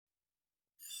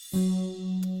There's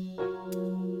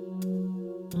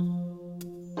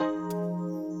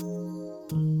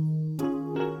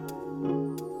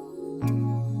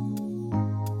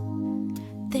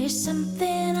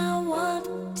something I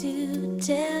want to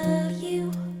tell you.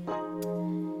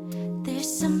 There's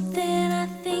something I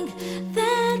think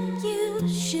that you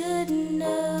should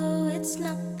know. It's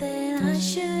not that I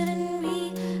shouldn't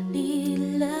really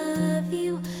love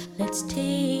you. Let's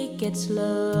take it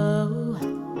slow.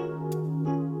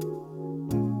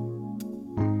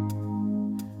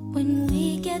 When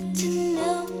we get to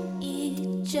know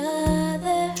each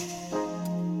other,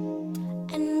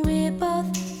 and we're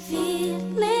both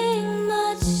feeling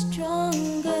much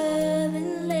stronger,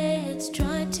 then let's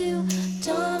try to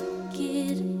talk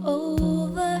it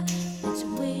over. Let's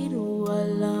wait a while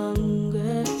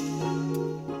longer.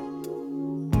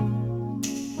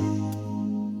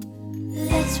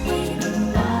 Let's wait a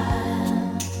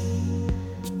while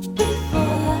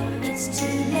before it's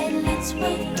too late. Let's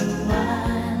wait a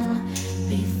while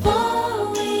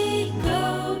before we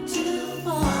go too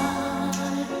far.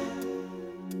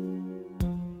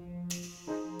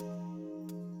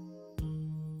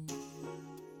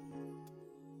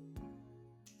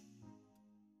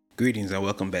 Greetings and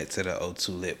welcome back to the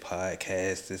O2 Lit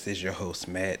Podcast. This is your host,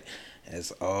 Matt.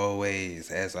 As always,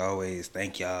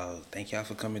 thank y'all. Thank y'all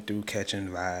for coming through, catching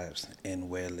vibes, and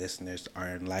where listeners are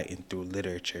enlightened through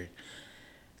literature.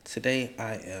 Today,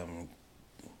 I am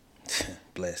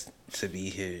blessed to be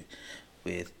here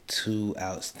with two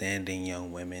outstanding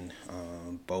young women.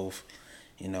 Both,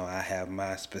 I have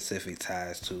my specific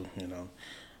ties to,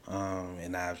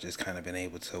 and I've just kind of been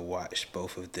able to watch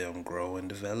both of them grow and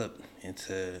develop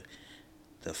into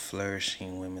the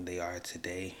flourishing women they are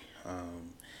today.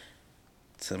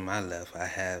 To my left, I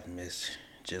have Miss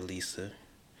Jaleesa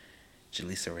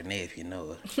Renee, if you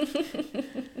know her.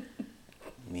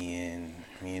 me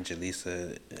and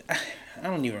Jaleesa, I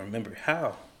don't even remember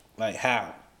how. Like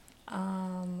how?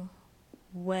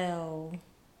 Well,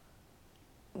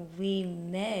 we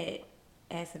met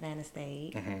at Savannah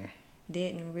State. Mm-hmm.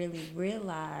 Didn't really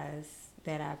realize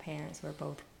that our parents were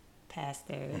both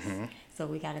pastors. Mm-hmm. So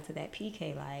we got into that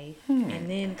PK life. And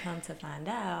then come to find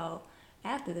out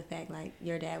after the fact, like,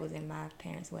 your dad was in my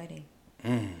parents' wedding.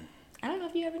 I don't know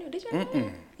if you ever knew. Did you ever know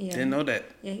that? Yeah. Didn't know that.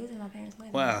 Yeah, he was in my parents'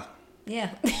 wedding. Wow. Yeah.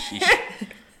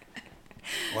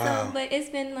 Wow. So, but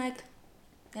it's been like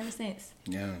ever since.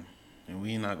 Yeah. And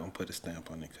we're not gonna put a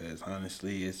stamp on it because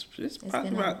honestly, it's It's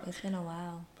probably been about a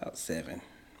while. about seven,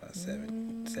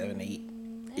 8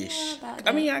 ish. Yeah, about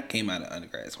I mean, that. I came out of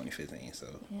undergrad 2015, so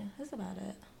Yeah, that's about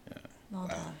it. yeah. Long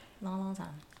Wow. time. Long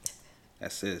time.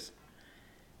 That's it.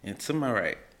 And to my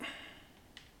right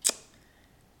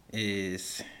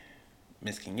is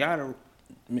Miss Kenyatta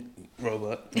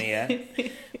Roebuck. Yeah,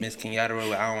 Miss Kenyatta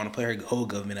Roebuck. I don't want to put her whole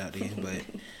government out there, but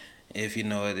if you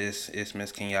know it, it's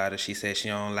Miss Kenyatta. She said she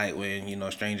don't like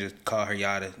when strangers call her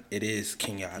Yada. It is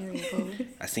Kenyatta.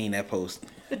 I seen that post.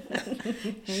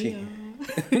 She,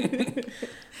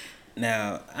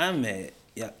 now I met.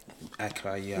 Yeah, I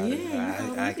call you Yada.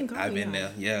 Yeah, you can call I've me been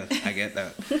Yada. there. Yeah, I get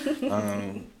that.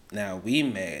 Now we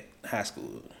met high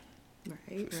school.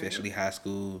 Right. Officially high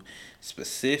school,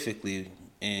 specifically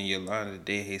in Yolanda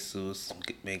de Jesus,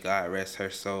 may God rest her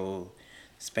soul,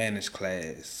 Spanish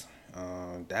class.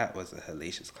 That was a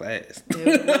hellacious class.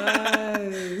 It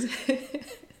was.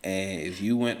 And if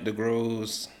you went to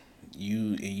Groves,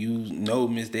 you know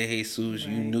Miss De Jesus,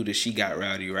 you knew that she got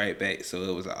rowdy right back. So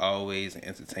it was always an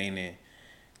entertaining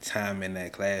time in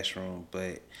that classroom.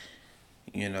 But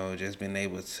just being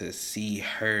able to see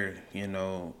her,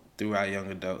 through our young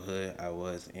adulthood, I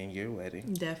was in your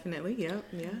wedding. Definitely. Yep.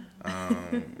 Yeah.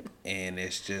 And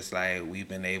it's just like we've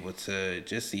been able to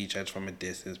just see each other from a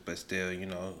distance, but still,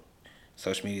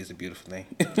 social media is a beautiful thing.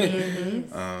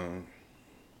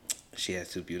 She has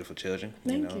two beautiful children.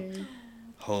 Thank you.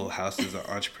 Whole house is an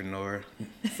entrepreneur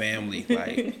family.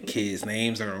 Like kids'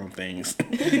 names are on things.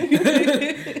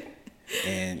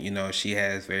 And she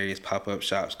has various pop-up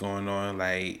shops going on.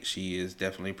 Like she is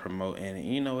definitely promoting. And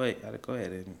you know what? Gotta go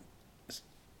ahead and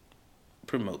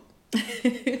promote.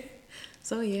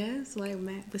 So yes, like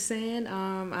Matt was saying,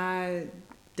 I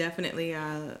definitely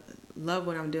love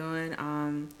what I'm doing.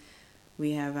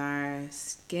 We have our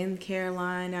skincare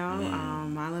line out,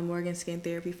 Mylan Morgan Skin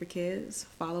Therapy for Kids.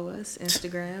 Follow us,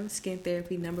 Instagram, Skin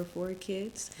Therapy #4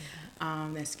 Kids.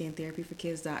 That's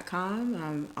skintherapyforkids.com.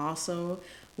 I'm also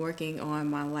working on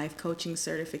my life coaching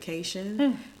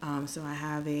certification. So I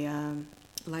have a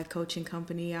life coaching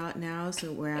company out now,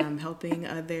 so where I'm helping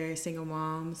other single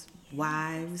moms,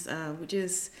 wives,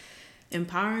 just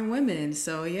empowering women.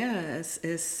 So yeah,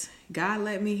 it's God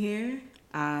let me here.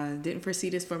 I didn't foresee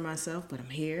this for myself, but I'm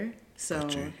here. So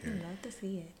But you're I'd here. love to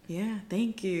see it. yeah,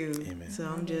 thank you. Amen. So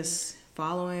I'm just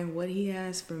following what he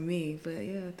has for me. But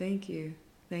yeah, thank you.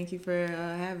 Thank you for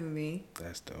having me.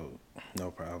 That's dope.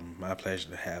 No problem. My pleasure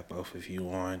to have both of you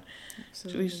on.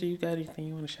 Absolutely. Jaleesa, you got anything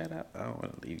you want to shout out? I don't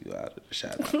want to leave you out of the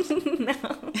shout outs.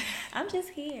 No, I'm just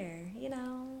here,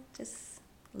 just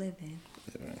living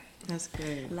That's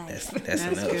good. life. That's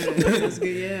enough. good. That's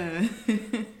good,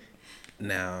 yeah.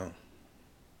 Now,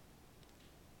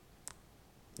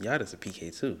 y'all is a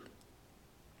PK too.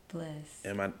 Bless.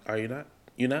 Are you not?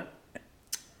 You not?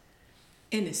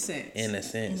 In a sense. In a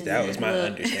sense. In a That was my sense.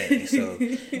 understanding. So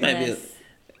it might be Bless.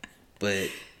 but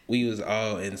we was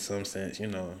all in some sense,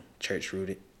 church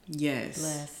rooted. Yes.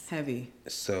 Bless. Heavy.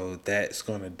 So that's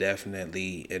gonna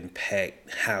definitely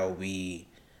impact how we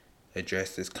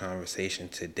address this conversation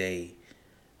today.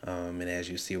 And as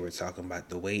you see, we're talking about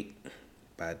The Wait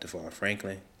by DeVon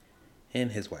Franklin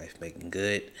and his wife Megan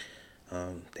Good.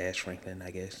 Dash Franklin,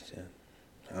 I guess.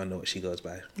 I don't know what she goes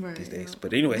by Right, these days. yeah.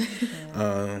 But anyway,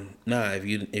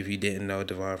 if you didn't know,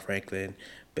 DeVon Franklin,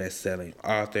 best-selling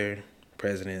author,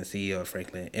 president and CEO of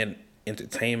Franklin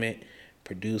Entertainment,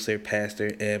 producer,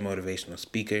 pastor, and motivational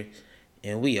speaker.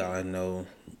 And we all know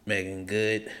Megan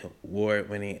Good,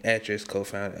 award-winning actress,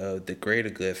 co-founder of the Greater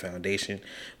Good Foundation,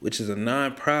 which is a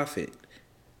nonprofit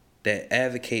that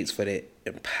advocates for the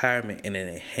empowerment and an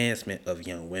enhancement of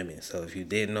young women. So if you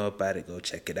didn't know about it, go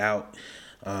check it out.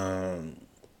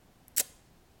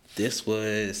 This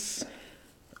was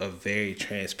a very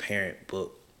transparent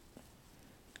book.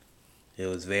 It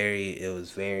was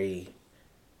very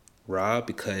raw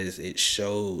because it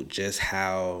showed just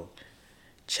how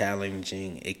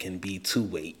challenging it can be to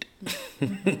wait.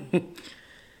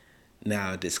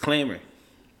 Now, disclaimer.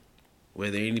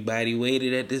 Whether anybody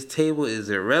waited at this table is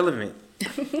irrelevant.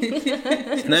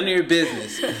 It's none of your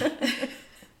business.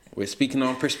 We're speaking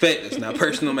on perspectives, not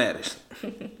personal matters.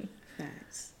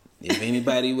 Facts. If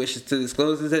anybody wishes to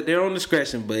disclose this at their own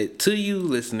discretion, but to you,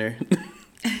 listener,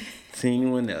 to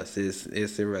anyone else,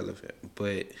 it's irrelevant.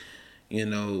 But,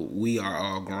 we are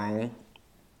all grown.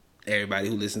 Everybody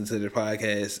who listens to the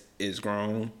podcast is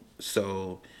grown.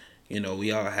 So,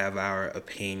 we all have our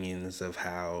opinions of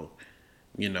how,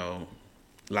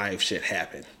 life should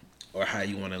happen or how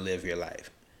you want to live your life.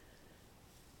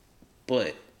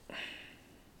 But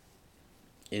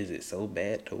is it so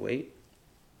bad to wait?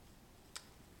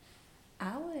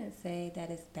 I wouldn't say that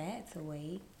it's bad to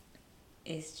wait.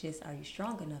 It's just, are you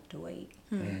strong enough to wait?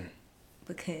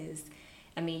 Because,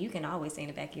 you can always say in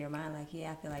the back of your mind, like,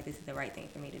 yeah, I feel like this is the right thing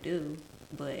for me to do.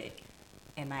 But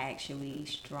am I actually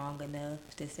strong enough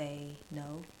to say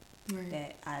no, Right.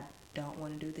 that I don't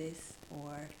want to do this?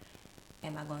 Or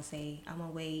am I going to say, I'm going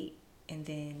to wait, and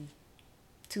then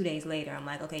 2 days later, I'm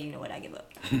like, okay, you know what, I give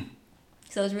up.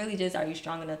 So it's really just, are you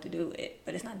strong enough to do it?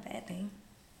 But it's not a bad thing.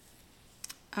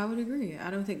 I would agree.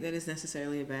 I don't think that is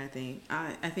necessarily a bad thing.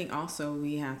 I think also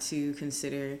we have to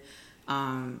consider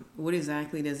what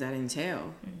exactly does that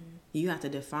entail? Mm-hmm. You have to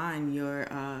define your,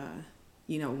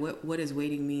 what does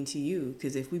waiting mean to you?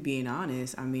 Because if we're being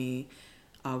honest,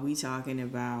 are we talking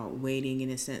about waiting in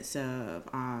a sense of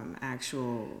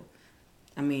actual,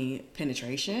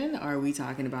 penetration? Or are we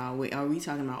talking about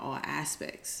all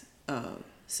aspects of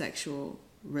sexual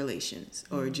relations?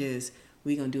 Or just,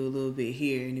 we gonna do a little bit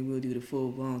here and then we'll do the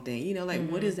full blown thing?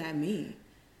 What does that mean?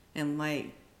 And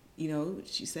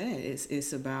she said,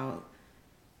 it's about,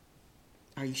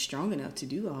 are you strong enough to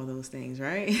do all those things,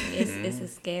 right? It's a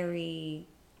scary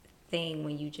thing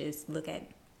when you just look at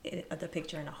the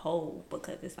picture in a whole,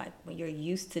 because it's like when you're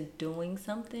used to doing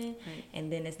something, right,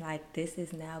 and then it's like this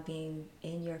is now being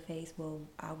in your face. Well,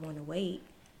 I want to wait.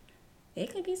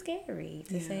 It could be scary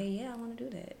to say, yeah, I want to do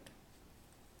that.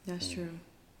 That's true.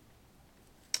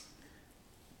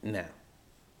 Now,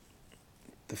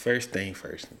 the first thing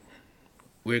first,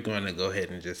 we're going to go ahead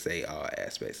and just say all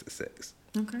aspects of sex.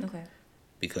 Okay.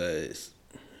 Because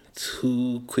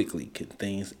too quickly can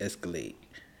things escalate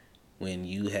when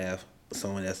you have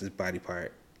someone else's body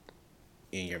part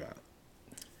in your mouth.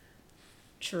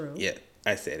 True. Yeah,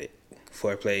 I said it.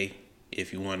 Foreplay,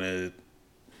 if you want to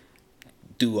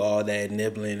do all that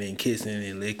nibbling and kissing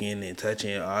and licking and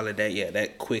touching, all of that, yeah,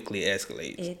 that quickly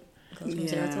escalates. It goes from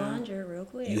 0 to 100 real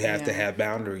quick. You have to have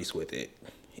boundaries with it.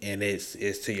 And it's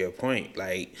to your point,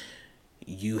 like,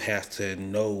 you have to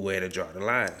know where to draw the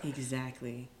line.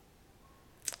 Exactly.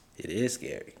 It is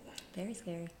scary. Very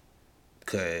scary.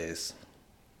 Because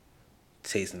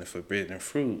tasting the forbidden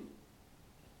fruit,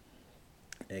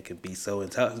 it could be so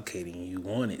intoxicating. You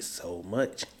want it so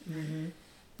much. Mm-hmm.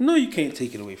 No, you can't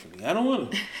take it away from me. I don't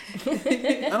want to.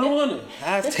 I don't want to.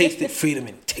 I've tasted freedom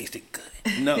and it tasted good.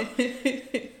 No.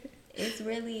 It's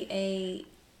really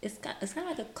it's kind of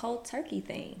like a cold turkey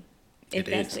thing.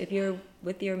 If you're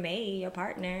with your mate, your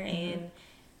partner, and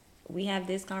we have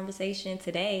this conversation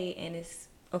today, and it's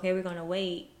okay, we're gonna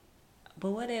wait. But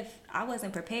what if I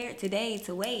wasn't prepared today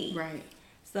to wait? Right.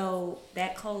 So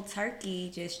that cold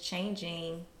turkey just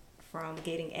changing from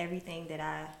getting everything that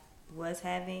I was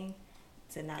having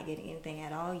to not getting anything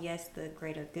at all. Yes, the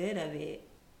greater good of it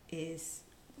is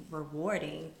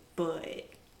rewarding, but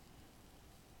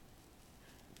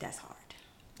that's hard.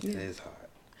 It is hard.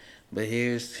 But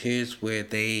here's where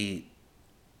they,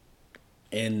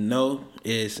 and no,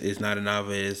 it's not a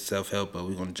novel, it's self-help, but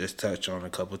we're going to just touch on a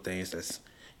couple things that's,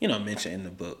 mentioned in the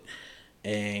book.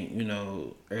 And,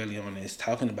 early on, it's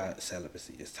talking about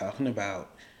celibacy. It's talking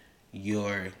about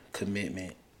your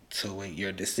commitment to wait,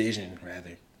 your decision,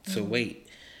 rather, to wait.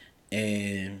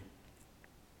 And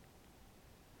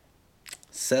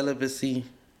celibacy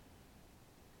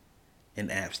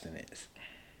and abstinence.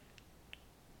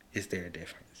 Is there a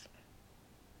difference?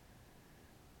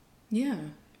 Yeah.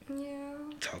 Yeah.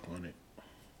 Talk on it.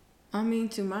 I mean,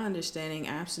 to my understanding,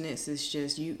 abstinence is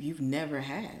just you've never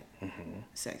had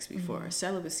sex before.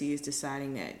 Celibacy is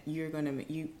deciding that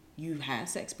you've had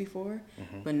sex before,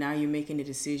 but now you're making a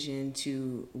decision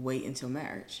to wait until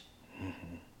marriage.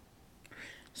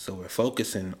 So we're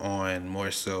focusing on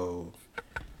more so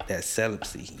that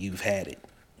celibacy. You've had it.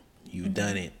 You've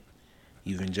done it.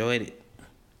 You've enjoyed it.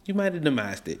 You might have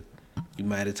demised it. You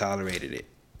might have tolerated it.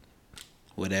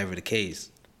 Whatever the case.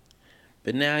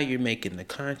 But now you're making the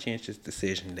conscientious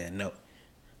decision that, no,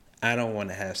 I don't want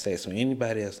to have sex with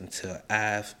anybody else until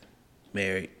I've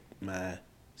married my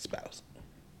spouse.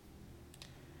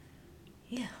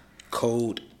 Yeah.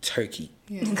 Cold turkey.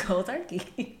 Yeah. Cold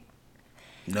turkey.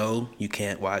 No, you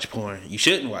can't watch porn. You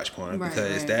shouldn't watch porn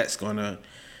because that's going to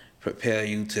propel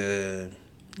you to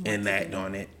enact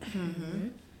on it.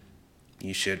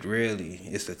 You should really,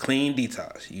 it's a clean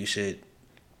detox. You should.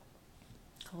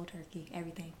 Cold turkey,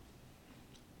 everything.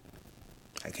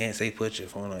 I can't say put your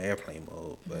phone on airplane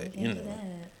mode, but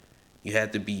You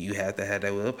have to have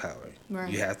that willpower.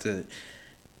 Right. You have to,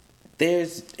 there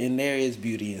is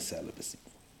beauty in celibacy.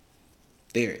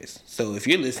 There is. So if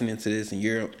you're listening to this and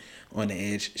you're on the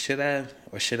edge, should I,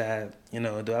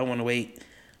 do I want to wait?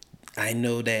 I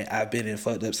know that I've been in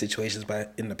fucked up situations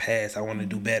in the past. I want to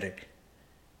do better.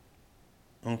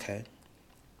 Okay.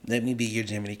 Let me be your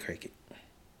Jiminy Cricket.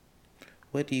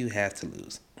 What do you have to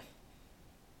lose?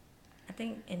 I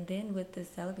think, and then with the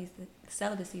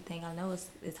celibacy thing, I know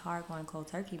it's hard going cold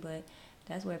turkey, but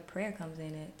that's where prayer comes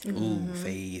in at too. Ooh,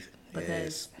 faith. Because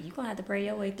Yes. you're going to have to pray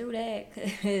your way through that.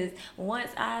 Because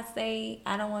once I say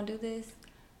I don't want to do this,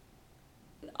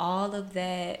 all of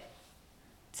that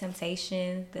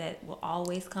temptation that will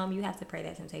always come, you have to pray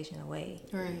that temptation away.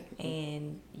 Right.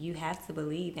 And you have to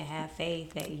believe and have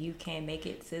faith that you can make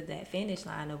it to that finish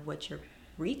line of what you're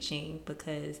reaching,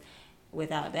 because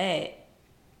without that,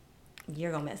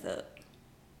 you're going to mess up.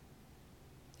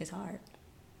 It's hard.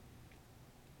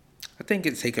 I think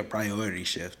it'd take a priority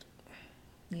shift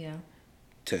Yeah.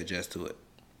 to adjust to it.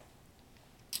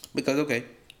 Because, okay,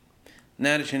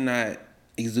 now that you're not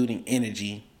exuding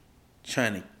energy,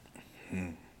 trying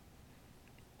to...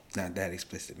 Not that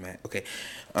explicit, man. Okay.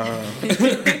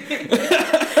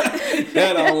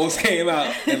 That almost came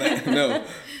out. No.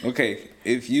 Okay.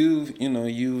 If you've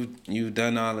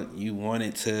done all that you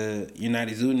wanted to, you're not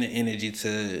exuding the energy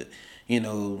to,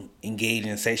 engage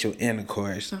in sexual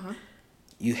intercourse,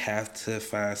 you have to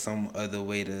find some other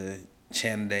way to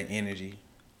channel that energy.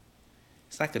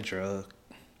 It's like a drug.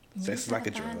 Sex is like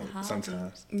a drug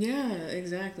sometimes. Yeah,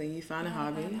 exactly. You find a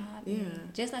hobby. Yeah.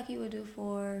 Just like you would do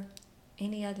for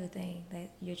any other thing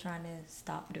that you're trying to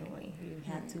stop doing. You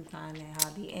have to find that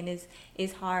hobby. And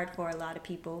it's hard for a lot of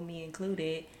people, me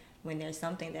included, when there's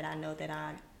something that I know that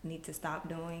I need to stop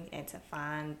doing and to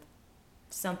find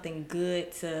something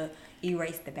good to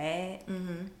erase the bad.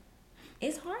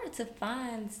 It's hard to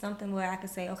find something where I can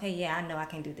say, okay, yeah, I know I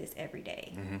can do this every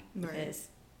day. Because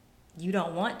you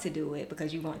don't want to do it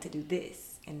because you want to do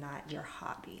this and not your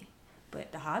hobby.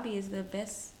 But the hobby is the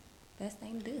best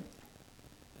thing to do.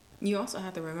 You also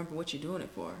have to remember what you're doing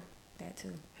it for. That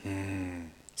too.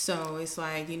 So it's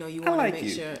like, you want I like to make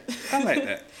you. sure. I like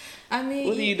that. I mean,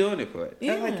 What are you doing it for?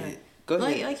 Yeah. I like it. Go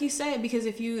ahead. Like you said, because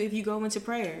if you go into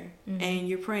prayer and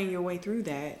you're praying your way through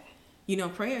that,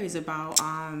 prayer is about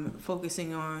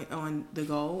focusing on the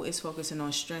goal. It's focusing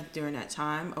on strength during that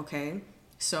time. Okay,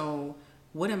 so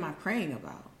what am I praying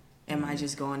about? Am I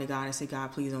just going to God and say,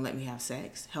 God, please don't let me have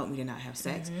sex. Help me to not have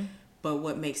sex. But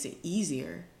what makes it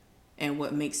easier and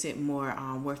what makes it more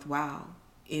worthwhile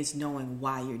is knowing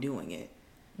why you're doing it.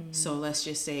 So let's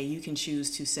just say you can choose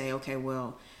to say, okay,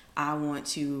 well, I want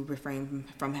to refrain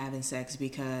from having sex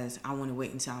because I want to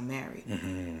wait until I'm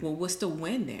married. Well, what's the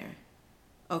win there?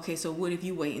 Okay, so what if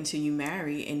you wait until you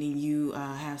marry and then you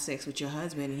have sex with your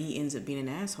husband and he ends up being an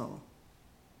asshole?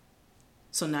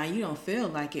 So now you don't feel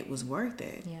like it was worth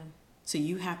it. Yeah. So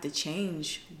you have to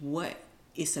change what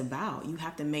it's about. You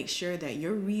have to make sure that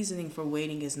your reasoning for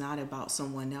waiting is not about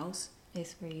someone else.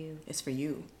 It's for you. It's for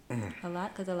you.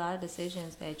 Because a lot of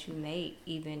decisions that you make,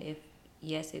 even if,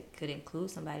 yes, it could include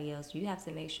somebody else, you have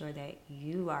to make sure that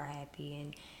you are happy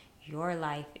and your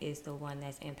life is the one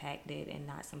that's impacted and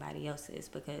not somebody else's,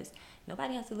 because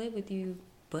nobody has to live with you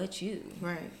but you.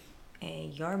 Right.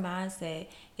 And your mindset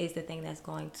is the thing that's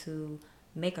going to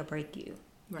make or break you.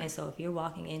 Right. And so if you're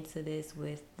walking into this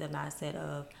with the mindset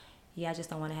of, yeah, I just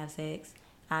don't want to have sex,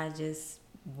 I just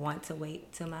want to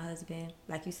wait till my husband,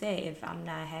 like you said, if I'm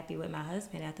not happy with my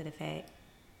husband after the fact,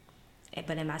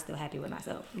 but am I still happy with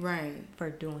myself? Right.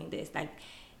 For doing this? Like,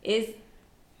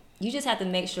 you just have to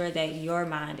make sure that your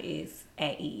mind is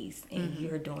at ease and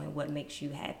you're doing what makes you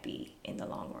happy in the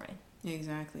long run.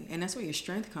 Exactly. And that's where your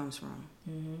strength comes from,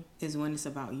 is when it's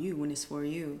about you, when it's for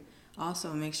you.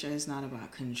 Also, make sure it's not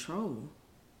about control.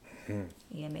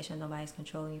 Yeah, make sure nobody's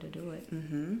controlling you to do it.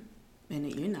 And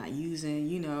that you're not using,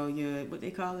 your, what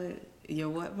they call it, your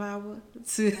what power?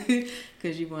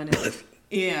 Because you want to,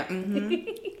 yeah, And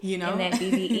that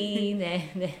BDE,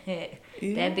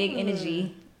 that big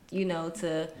energy,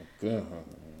 to...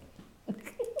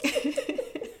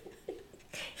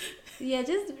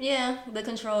 the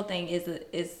control thing is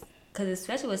because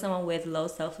especially with someone with low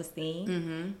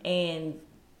self-esteem and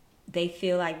they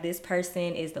feel like this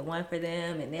person is the one for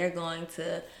them and they're going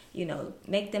to,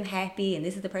 make them happy and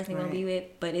this is the person they're going to be with,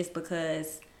 but it's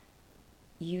because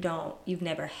you've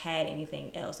never had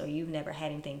anything else or you've never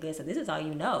had anything good, so this is all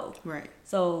you know. Right.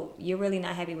 So you're really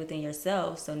not happy within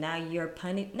yourself, so now you're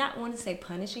not want to say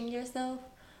punishing yourself,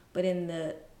 but in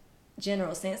the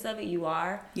general sense of it, you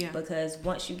are. Yeah. Because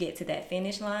once you get to that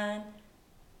finish line,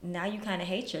 now you kind of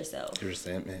hate yourself.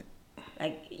 Resentment.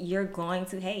 Like, you're going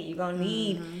to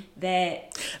need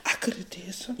that. I could have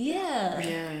did something. Yeah.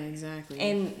 Yeah, exactly.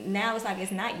 And now it's like,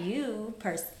 it's not you.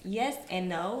 Yes and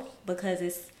no, because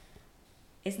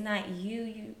it's not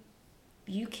you.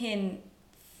 You can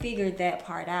figure that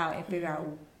part out and figure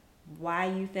out why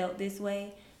you felt this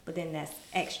way, but then that's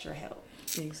extra help.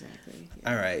 Exactly.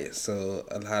 Yeah. All right, so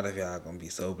a lot of y'all gonna be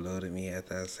so blowed at me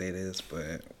after I say this,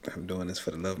 but I'm doing this for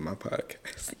the love of my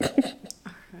podcast.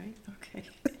 All right. Okay.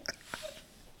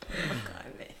 Oh, God,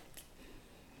 man.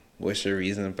 What's your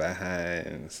reason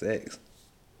behind sex?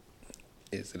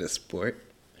 Is it a sport?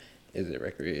 Is it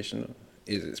recreational?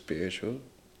 Is it spiritual?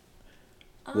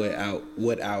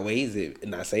 What outweighs it?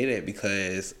 And I say that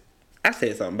because I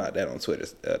said something about that on Twitter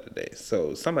the other day.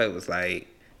 So somebody was like,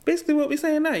 basically what we're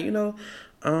saying now,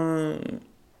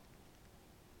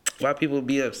 why people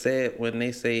be upset when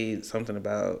they say something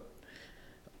about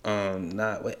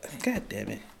God damn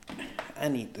it.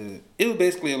 It was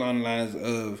basically along the lines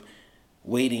of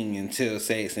waiting until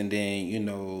sex and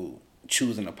then,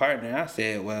 choosing a partner. I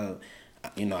said, well,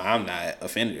 I'm not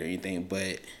offended or anything,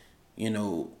 but,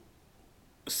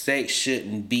 sex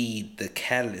shouldn't be the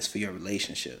catalyst for your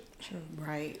relationship. True.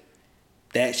 Right.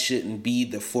 That shouldn't be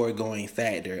the foregoing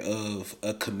factor of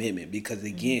a commitment, because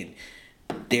again,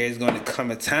 there's going to come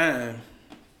a time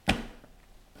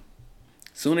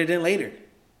sooner than later.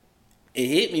 It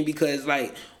hit me because,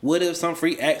 like, what if some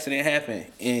freak accident happened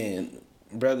and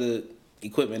brother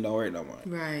equipment don't work no more?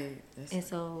 Right. And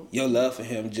so Your love for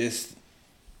him just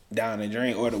down the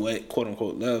drain, or the what quote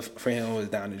unquote love for him was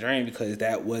down the drain because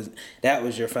that was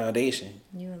your foundation.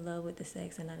 you're in love with the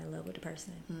sex and not in love with the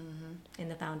person and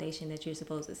the foundation that you're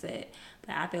supposed to set.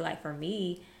 But I feel like for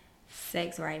me,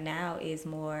 sex right now is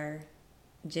more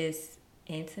just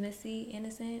intimacy in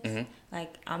a sense.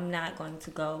 Like, I'm not going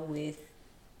to go with,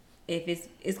 if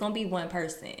it's going to be one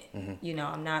person,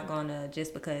 I'm not going to,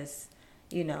 just because,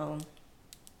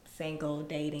 single,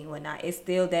 dating, whatnot, it's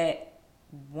still that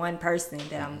one person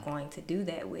that I'm going to do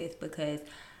that with, because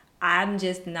I'm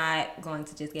just not going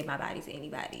to just give my body to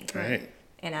anybody. Right.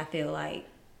 And I feel like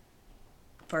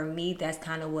for me, that's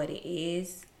kind of what it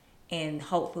is. And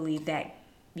hopefully that,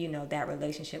 that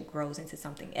relationship grows into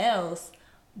something else.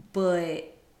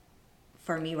 But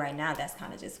for me right now, that's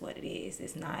kind of just what it is.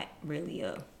 It's not really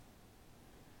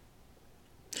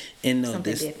And no,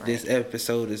 something this different. this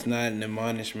episode is not an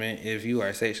admonishment. If you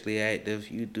are sexually active,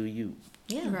 you do you.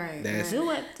 Yeah. Right. That's-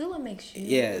 Right. Do what makes you.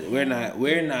 Yeah,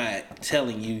 we're not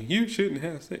telling you shouldn't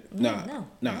have sex. No,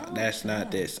 No, that's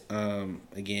not this.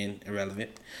 Again,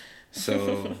 irrelevant.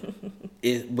 So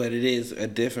but it is a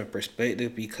different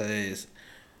perspective, because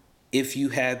if you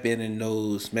have been in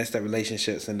those messed up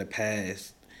relationships in the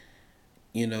past,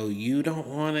 you know, you don't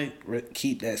want to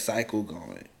keep that cycle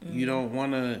going. You don't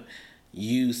want to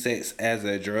use sex as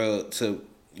a drug to,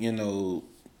 you know,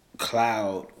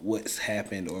 cloud what's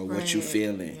happened or what you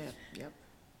feeling. Yep.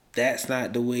 That's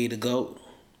not the way to go.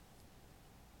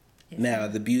 Now,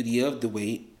 the beauty of the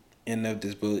weight and of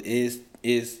this book is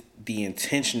the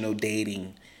intentional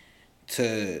dating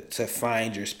to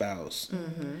find your spouse,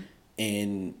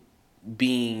 and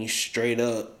being straight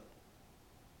up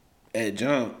at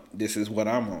jump. This is what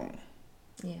I'm on.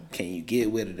 Yeah. Can you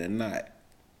get with it or not?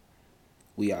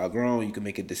 We all grown. You can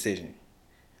make a decision.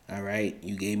 All right.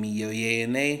 You gave me your yay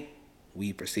and nay.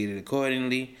 We proceeded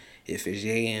accordingly. If it's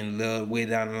yay and a little way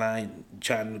down the line,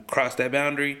 trying to cross that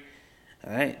boundary,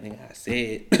 all right, nigga, I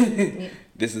said,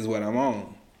 this is what I'm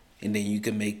on. And then you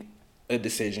can make a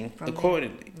decision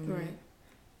accordingly. Right.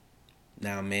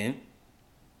 Now, men,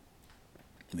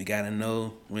 we got to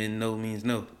know when no means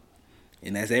no.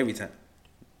 And that's every time.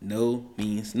 No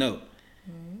means no.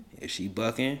 If she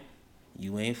bucking,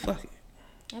 you ain't fucking.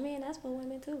 I mean, that's for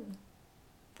women too.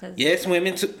 Cause Yes,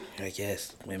 women too.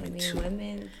 Yes, I women mean,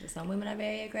 too. some women are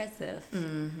very aggressive.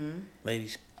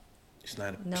 Ladies, it's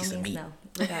not a No piece of means meat. no.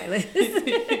 Regardless.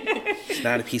 It's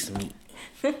not a piece of meat.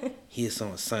 He is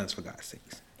someone's sons, for God's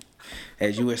sakes.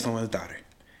 As you are someone's daughter.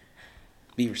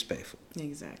 Be respectful.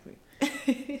 Exactly.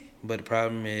 But the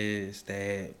problem is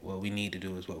that what we need to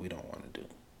do is what we don't want to do.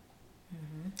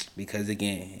 Because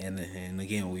again, and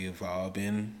again, we've all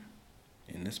been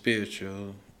in the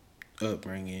spiritual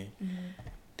upbringing.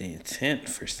 The intent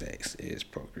for sex is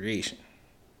procreation.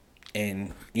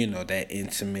 And, you know, that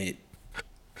intimate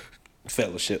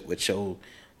fellowship with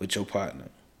your partner.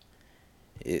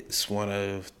 It's one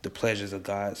of the pleasures of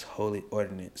God's holy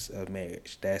ordinance of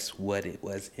marriage. That's what it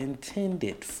was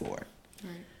intended for.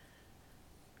 Right.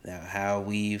 Now, how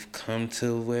we've come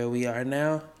to where we are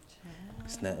now,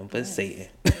 it's nothing but Satan.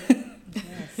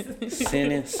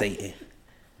 Sin and Satan.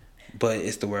 But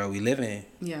it's the world we live in.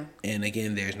 Yeah. And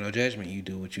again, there's no judgment. You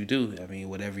do what you do. I mean,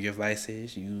 whatever your vice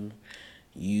is,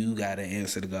 you gotta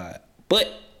answer to God.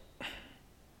 But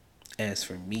as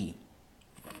for me,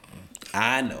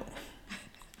 I know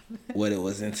what it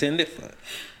was intended for.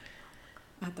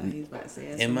 I thought he was about to say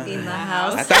it. In my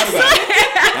house. I thought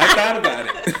about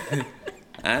it.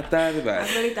 I thought about it.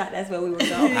 I really thought that's where we were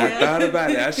going. I thought about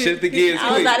it. I shift the gears I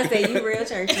was quick. about to say, you real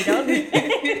churchy, don't you?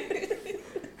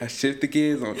 I shift the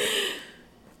gears on it.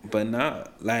 But nah,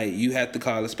 like, you have to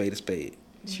call a spade a spade.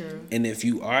 True. And if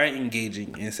you are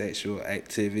engaging in sexual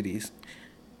activities,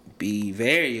 be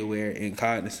very aware and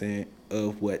cognizant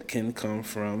of what can come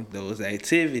from those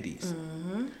activities.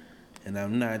 And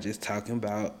I'm not just talking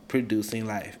about producing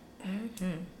life.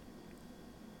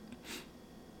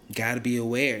 Gotta be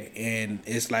aware. And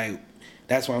it's like,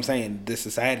 that's what I'm saying. The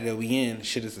society that we in,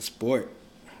 shit is a sport.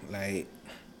 Like,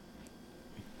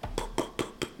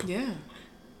 Yeah.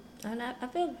 And I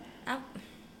feel,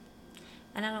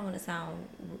 and I don't want to sound,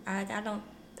 I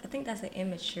think that's an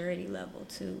immaturity level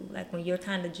too. Like when you're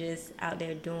kind of just out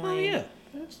there doing oh yeah.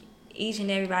 each and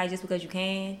everybody just because you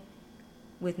can,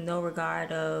 with no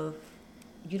regard of,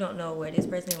 you don't know where this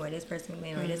person been, where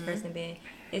this person been.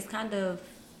 It's kind of,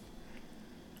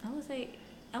 I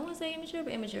wouldn't say immature,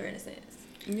 but immature in a sense.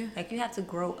 Yeah. Like you have to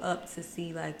grow up to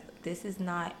see like this is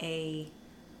not a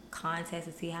contest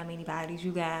to see how many bodies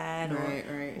you got or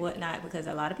Right. whatnot, because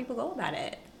a lot of people go about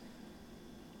it.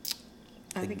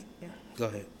 I think. Yeah. Go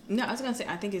ahead. No, I was gonna say.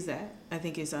 I think it's that. I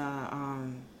think it's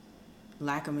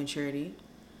lack of maturity.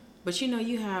 But you know,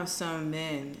 you have some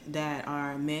men that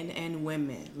are men and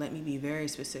women. Let me be very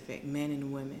specific: men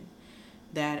and women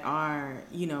that are,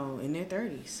 you know, in their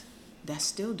 30s, that's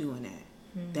still doing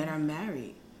that. That are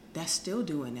married, that's still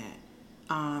doing that.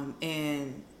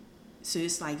 And so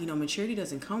it's like, you know, maturity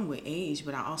doesn't come with age,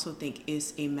 but I also think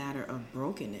it's a matter of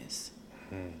brokenness.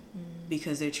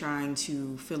 Because they're trying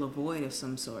to fill a void of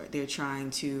some sort. They're trying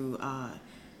to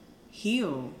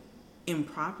heal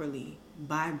improperly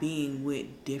by being with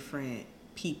different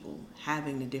people,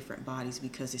 having the different bodies,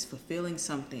 because it's fulfilling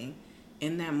something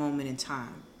in that moment in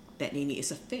time that they need.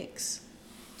 It's a fix.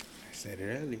 I said it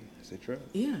earlier. It's a drug.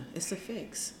 Yeah, it's a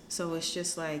fix. So it's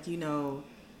just like, you know,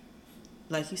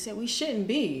 like you said,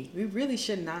 we really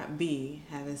should not be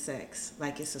having sex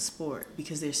like it's a sport,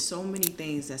 because there's so many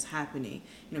things that's happening.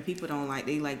 You know, people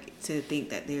they like to think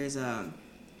that there's a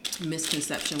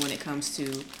misconception when it comes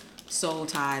to soul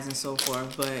ties and so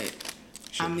forth, but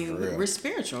Shit I is mean, real. we're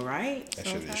spiritual, right? That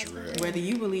shit is real. Whether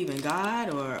you believe in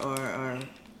God or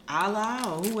Allah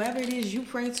or whoever it is you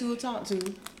pray to or talk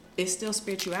to, it's still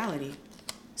spirituality.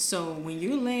 So when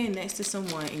you're laying next to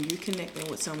someone and you're connecting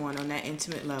with someone on that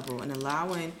intimate level and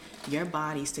allowing your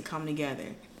bodies to come together,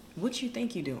 what you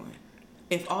think you're doing?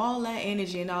 If all that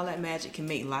energy and all that magic can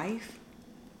make life,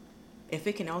 if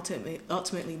it can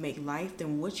ultimately make life,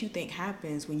 then what you think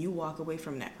happens when you walk away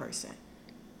from that person?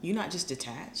 You're not just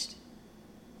detached.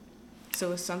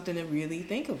 So it's something to really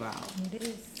think about. It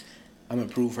is. I'm gonna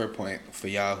prove her point for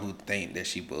y'all who think that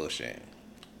she bullshitting.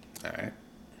 All right.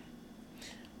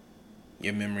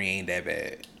 Your memory ain't that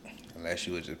bad, unless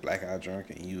you was just blackout drunk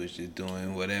and you was just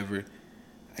doing whatever.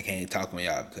 I can't talk on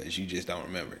y'all because you just don't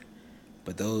remember.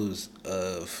 But those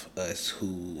of us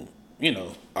who, you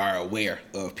know, are aware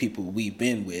of people we've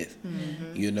been with,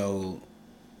 you know,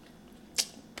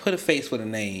 put a face with a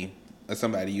name of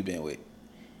somebody you've been with,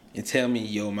 and tell me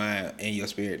your mind and your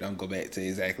spirit don't go back to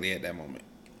exactly at that moment.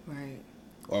 Right.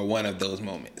 Or one of those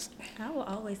moments. I will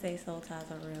always say soul ties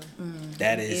are real.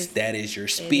 That is your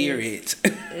spirit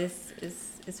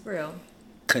It's real.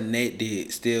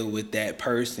 connected still with that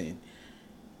person.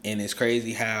 And it's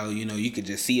crazy how, you know, you could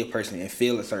just see a person and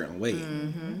feel a certain way.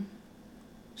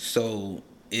 So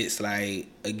it's like,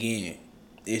 again,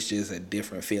 it's just a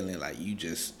different feeling. Like you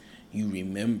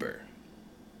remember.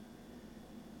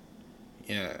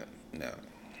 Yeah, no.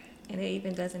 And it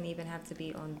even doesn't even have to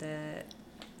be on the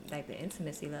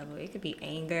intimacy level. It could be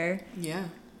anger. Yeah.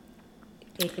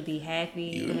 It could be happy.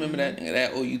 You remember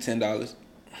that owe you $10?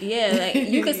 Yeah, like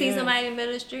you could see Yeah. somebody in the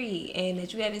middle of the street and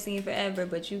that you haven't seen forever,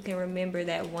 but you can remember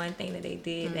that one thing that they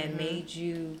did that made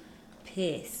you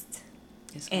pissed.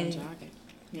 It's And jogging.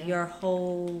 Yeah. your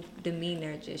whole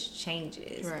demeanor just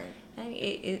changes. Right. I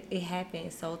mean, it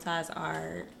happens. Soul ties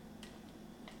are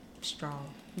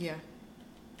strong. Yeah.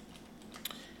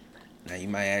 Now you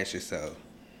might ask yourself,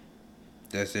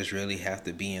 does this really have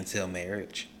to be until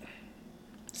marriage?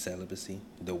 Celibacy,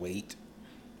 the wait,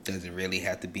 does it really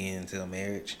have to be until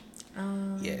marriage?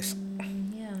 Yes.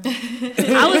 Yeah.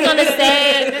 I was gonna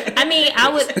say. I mean,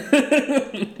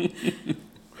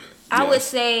 I would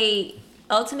say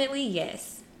ultimately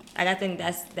yes. Like I think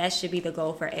that should be the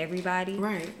goal for everybody.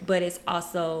 Right. But it's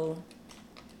also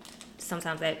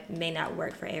sometimes that may not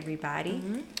work for everybody.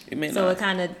 It may So not. it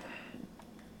kind of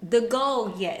the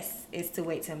goal, yes, is to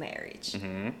wait till marriage.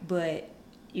 But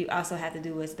you also have to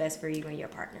do what's best for you and your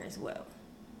partner as well.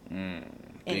 In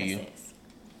Do a you? sense.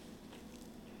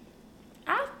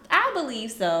 I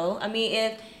believe so. I mean,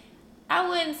 if I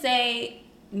wouldn't say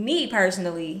me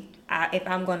personally, if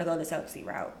I'm going to go the celibacy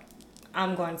route,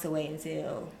 I'm going to wait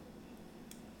until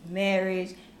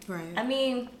marriage. Right. I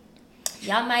mean,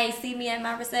 y'all might see me at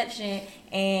my reception,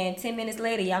 and 10 minutes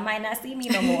later, y'all might not see me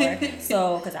no more.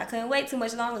 So, because I couldn't wait too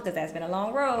much longer, because that's been a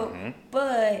long road.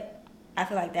 But I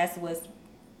feel like that's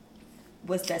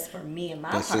what's best for me and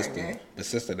my partner.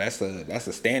 Sister, that's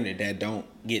a standard that don't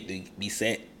get to be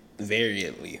set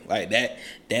variably. Like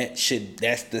that's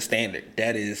the standard.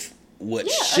 That is what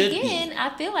should Again, be.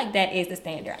 I feel like that is the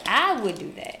standard. I would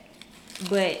do that.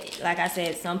 But like I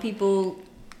said, some people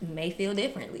may feel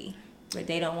differently, but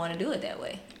they don't want to do it that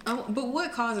way. But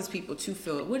what causes people to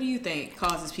feel? What do you think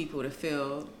causes people to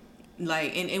feel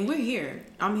like? And we're here.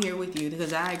 I'm here with you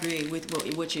because I agree with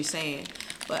what you're saying.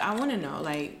 But I want to know,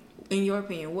 like, in your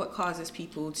opinion, what causes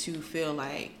people to feel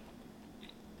like?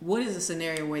 What is a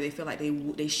scenario where they feel like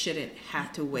they shouldn't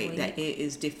have to wait? That it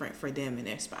is different for them and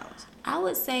their spouse. I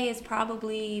would say it's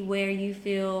probably where you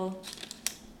feel,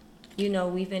 you know,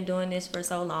 we've been doing this for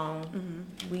so long.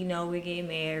 We know we're getting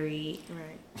married.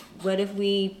 Right. What if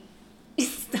we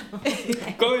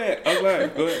Go ahead. I'm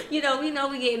glad. Go ahead. You know, we know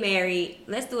we get married.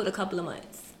 Let's do it a couple of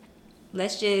months.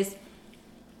 Let's just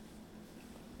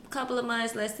couple of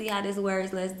months. Let's see how this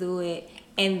works. Let's do it.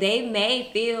 And they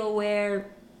may feel where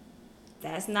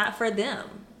that's not for them,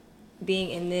 being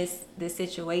in this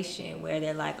situation where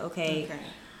they're like, okay,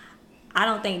 I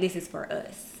don't think this is for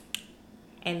us.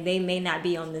 And they may not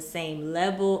be on the same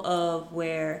level of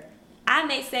where I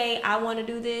may say I want to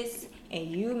do this, and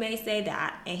you may say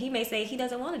that, and he may say he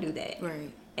doesn't want to do that.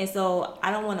 Right. And so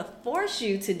I don't want to force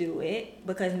you to do it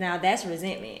because now that's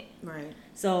resentment. Right.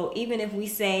 So even if we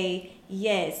say,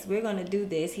 yes, we're going to do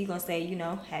this, he's going to say, you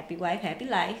know, happy wife, happy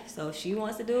life. So if she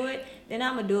wants to do it, then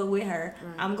I'm going to do it with her.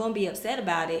 Right. I'm going to be upset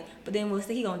about it, but then what's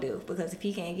he going to do? Because if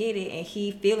he can't get it and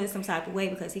he feeling some type of way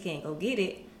because he can't go get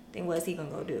it, then what's he going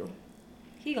to go do?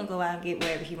 He going to go out and get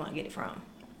wherever he want to get it from.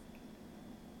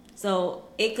 So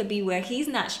it could be where he's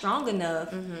not strong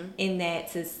enough in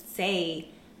that to say,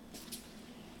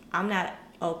 I'm not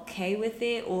okay with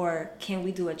it, or can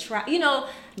we do a try? You know,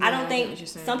 Yeah, I don't I get think what you're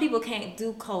saying. some people can't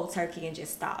do cold turkey and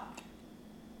just stop.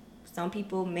 Some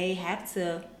people may have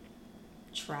to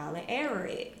trial and error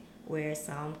it, where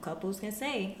some couples can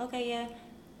say, okay, yeah,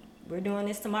 we're doing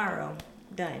this tomorrow,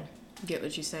 done. Get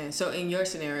what you're saying. So in your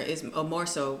scenario, is more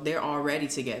so they're already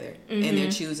together and Mm-hmm.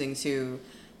 they're choosing to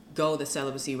go the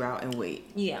celibacy route and wait.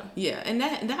 Yeah. Yeah, and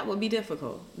that would be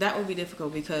difficult. That would be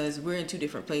difficult because we're in two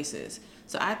different places.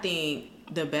 So I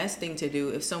think the best thing to do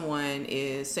if someone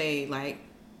is, say, like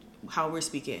how we're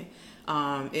speaking,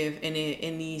 if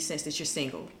in the sense that you're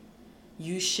single,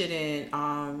 you shouldn't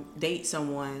date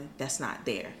someone that's not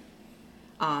there,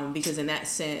 because in that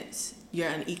sense you're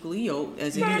unequally yoked.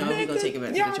 As in, we're gonna take it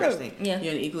back to the church thing. Yeah.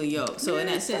 You're unequally yoked. So in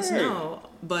that sense, no.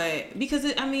 But because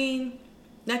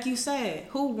like you said,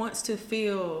 who wants to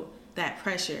feel that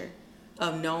pressure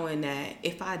of knowing that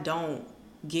if I don't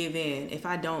give in, if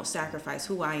I don't sacrifice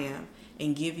who I am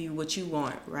and give you what you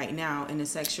want right now in a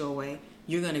sexual way,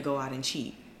 you're going to go out and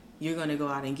cheat. You're going to go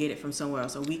out and get it from somewhere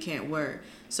else, or we can't work.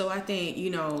 So I think,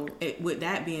 with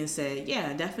that being said,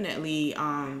 yeah, definitely,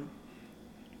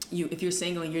 if you're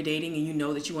single and you're dating and you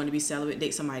know that you want to be celibate,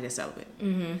 date somebody that's celibate.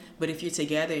 Mm-hmm. But if you're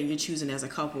together and you're choosing as a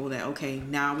couple that, okay,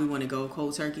 now we want to go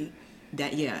cold turkey,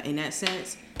 that, yeah, in that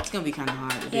sense, it's going to be kind of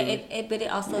hard to do. Yeah, but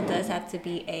it also does have to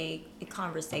be a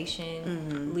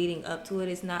conversation leading up to it.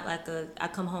 It's not like I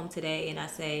come home today and I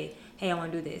say, hey, I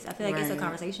want to do this. I feel like it's a Right.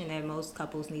 conversation that most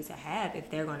couples need to have if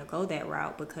they're going to go that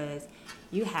route, because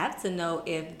you have to know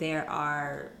if there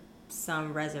are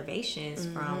some reservations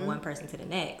from one person to the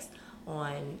next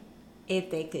on if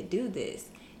they could do this.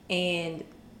 And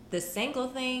the single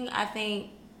thing, I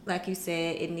think, like you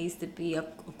said, it needs to be, of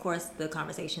course, the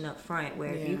conversation up front,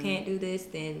 where if you Yeah. can't do this,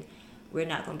 then we're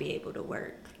not going to be able to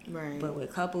work. Right. But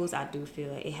with couples, I do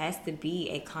feel it has to be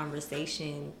a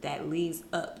conversation that leads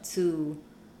up to,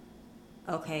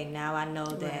 okay, now I know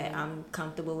that Right. I'm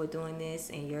comfortable with doing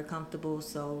this and you're comfortable,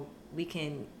 so we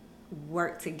can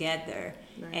work together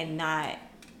Right. and not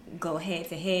go head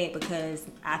to head because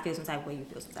I feel some type of way, you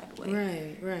feel some type of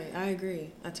way. Right. I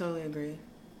agree. I totally agree.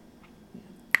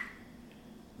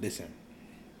 Listen.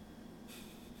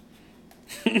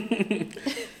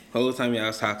 Whole time y'all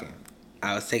was talking,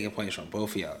 I was taking points from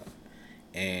both of y'all.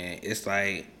 And it's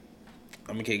like,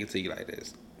 I'm gonna kick it to you like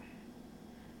this.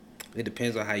 It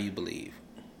depends on how you believe.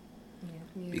 Yeah.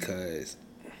 Yeah. Because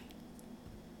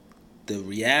the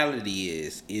reality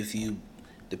is, if you,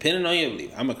 depending on your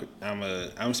belief,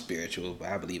 I'm spiritual, but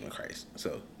I believe in Christ.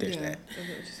 So there's Yeah, that. I get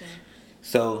what you're saying.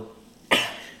 So,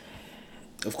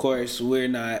 of course, we're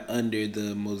not under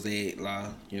the Mosaic law,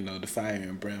 the fire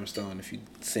and brimstone. If you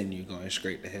sin, you're going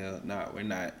straight to hell. No, we're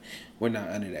not. We're not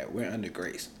under that. We're under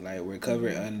grace. Like, we're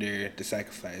covered under the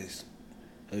sacrifice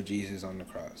of Jesus on the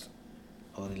cross.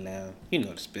 Holy Lamb, you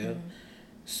know the spill.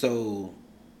 So,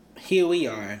 here we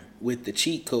are with the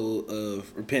cheat code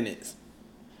of repentance.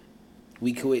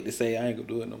 We quit to say, I ain't gonna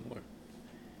do it no more.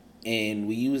 And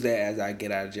we use that as our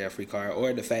get out of jail free card,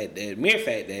 or the mere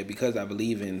fact that because I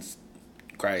believe in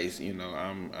Christ,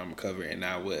 I'm covered and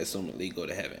I would assumedly go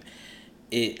to heaven.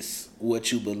 It's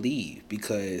what you believe,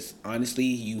 because honestly,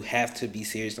 you have to be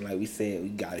serious. And like we said, we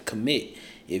gotta commit.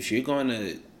 If you're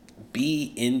gonna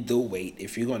be in the wait,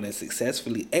 if you're gonna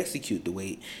successfully execute the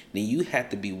wait, then you have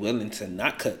to be willing to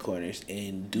not cut corners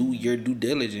and do your due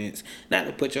diligence, not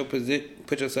to put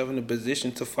yourself in a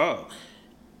position to fall.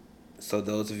 So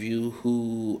those of you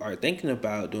who are thinking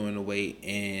about doing the wait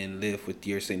and live with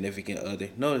your significant other,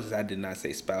 notice I did not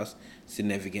say spouse,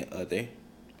 significant other.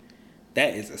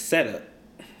 That is a setup.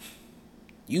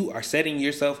 You are setting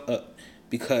yourself up,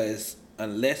 because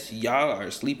unless y'all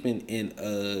are sleeping in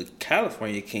a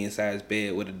California king size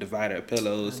bed with a divider of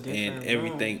pillows and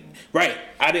everything. Right.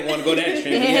 I didn't want to go that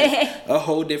extreme. Yes, a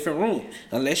whole different room.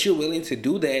 Unless you're willing to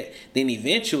do that, then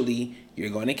eventually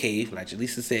you're going to cave. Like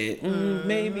Jaleesa said,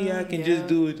 maybe I can just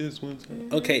do it this one time.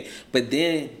 Okay. But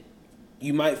then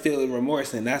you might feel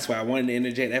remorse, and that's why I wanted to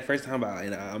interject that first time about, I'm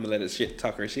going to let her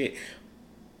talk her shit.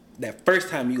 That first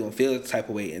time you're going to feel the type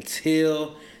of way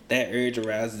until that urge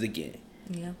arises again.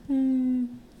 Yeah.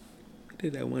 I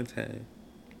did that one time.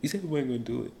 You said we weren't going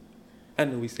to do it. I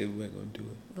know we said we weren't going to do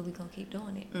it. But we're going to keep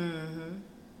doing it.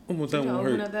 One more You time can won't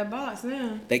open hurt. up that box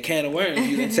now. That can of worms,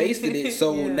 you done tasted it.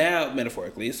 So Yeah. now,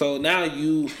 metaphorically, so now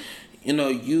you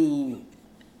I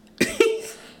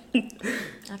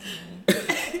can.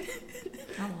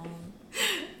 I won't.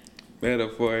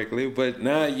 metaphorically, but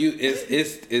now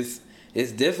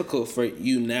it's difficult for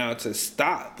you now to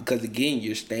stop, because again,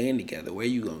 you're staying together. Where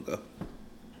you gonna go?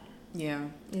 Yeah.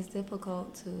 It's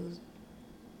difficult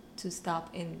to stop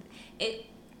in it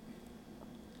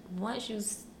once you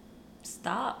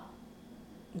stop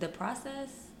the process,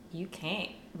 you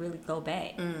can't really go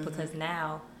back because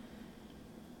now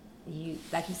you,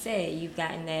 like you said, you've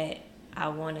gotten that I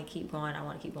want to keep going back, I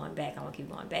want to keep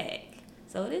going back.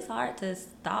 So it is hard to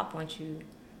stop once you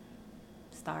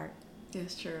start.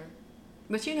 That's true.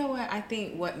 But you know what? I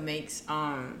think what makes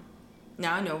now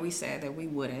I know we said that we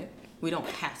don't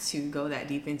have to go that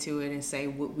deep into it and say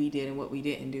what we did and what we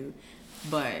didn't do,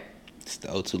 but It's the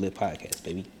O2 Lit Podcast,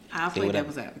 baby. I'll Say play whatever.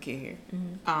 devil's advocate here.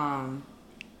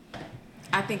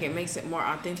 I think it makes it more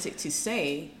authentic to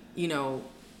say, you know,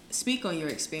 speak on your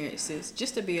experiences,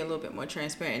 just to be a little bit more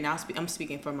transparent. And now I'm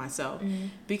speaking for myself,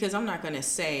 because I'm not going to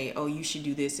say, oh, you should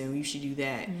do this and you should do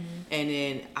that. And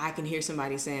then I can hear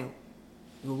somebody saying,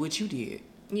 well, what you did.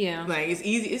 Yeah. Like, it's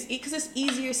easy. Because it's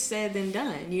easier said than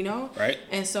done, you know? Right.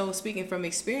 And so, speaking from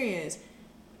experience,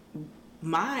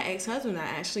 my ex-husband and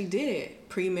I actually did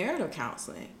premarital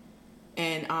counseling.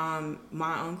 And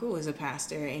my uncle is a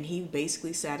pastor, and he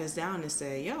basically sat us down and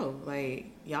said, yo, like,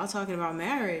 y'all talking about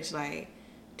marriage, like,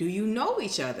 do you know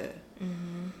each other?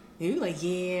 And we were like,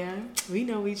 yeah, we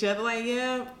know each other. Like,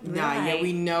 yeah. Nah, yeah,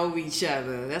 we know each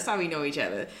other. That's how we know each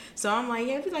other. So I'm like,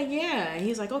 yeah. He's like, yeah. And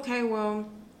he's like, okay, well,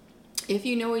 if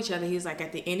you know each other, he's like,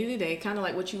 at the end of the day, kind of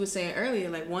like what you were saying earlier,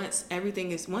 like once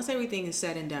everything is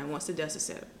said and done, once the dust is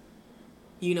settled,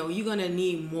 you know, you're gonna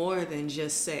need more than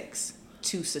just sex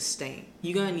to sustain.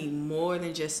 You're gonna need more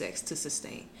than just sex to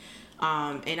sustain.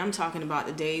 And I'm talking about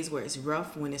the days where it's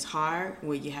rough, when it's hard,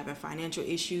 where you're having financial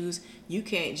issues. You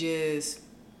can't just,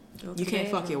 you can't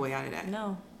fuck your way out of that.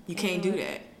 No. You can't do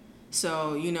that.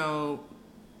 So, you know,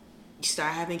 you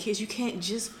start having kids, you can't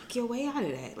just fuck your way out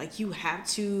of that. Like, you have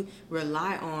to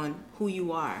rely on who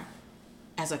you are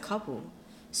as a couple.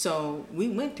 So we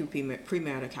went through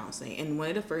premarital counseling, and one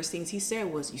of the first things he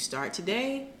said was, you start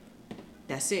today,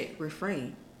 that's it,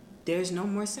 refrain. There's no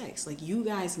more sex. Like, you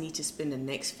guys need to spend the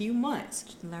next few months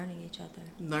Just learning each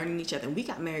other. And we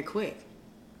got married quick.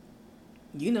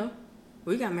 You know,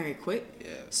 we got married quick.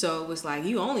 Yeah. So it was like,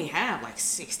 you only have like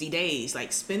 60 days.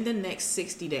 Like, spend the next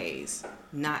 60 days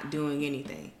not doing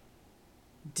anything.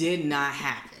 Did not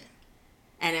happen.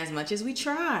 And as much as we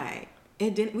tried,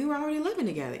 it didn't. We were already living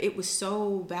together. It was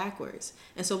so backwards.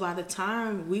 And so by the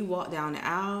time we walked down the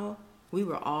aisle, we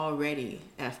were already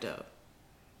effed up.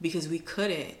 Because we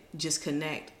couldn't just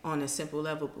connect on a simple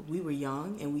level. But we were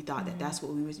young, and we thought that that's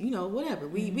what we was, you know, whatever.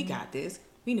 We got this.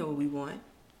 We know what we want.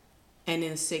 And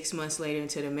then 6 months later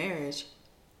into the marriage,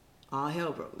 all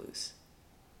hell broke loose.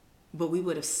 But we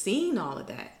would have seen all of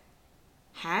that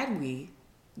had we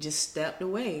just stepped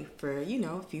away for, you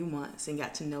know, a few months and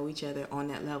got to know each other on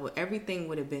that level. Everything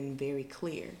would have been very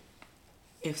clear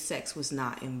if sex was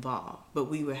not involved. But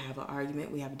we would have an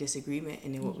argument, we have a disagreement,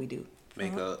 and then what we do?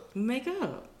 Make up. Make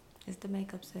up. It's the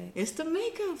makeup sex. It's the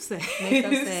makeup sex.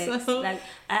 Makeup sex. So- Like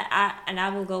I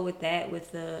will go with that,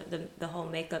 with the whole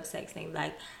makeup sex thing.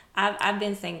 Like I've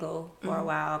been single for a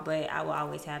while, but I will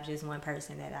always have just one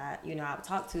person that I would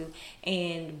talk to,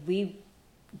 and we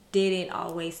didn't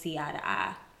always see eye to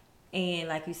eye. And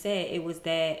like you said, it was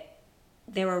that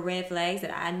there were red flags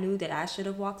that I knew that I should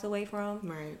have walked away from.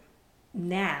 Right.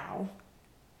 Now,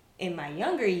 in my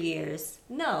younger years,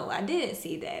 no, I didn't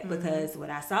see that, because what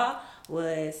I saw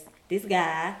was this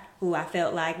guy who I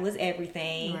felt like was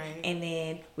everything, Right. and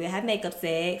then we'll have makeup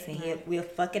sex, and we'll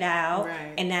fuck it out,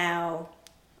 Right. and now,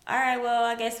 all right, well,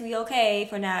 I guess we okay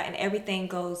for now, and everything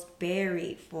goes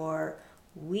buried for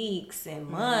weeks and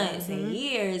months and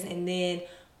years, and then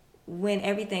when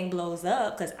everything blows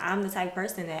up, because I'm the type of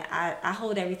person that I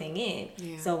hold everything in,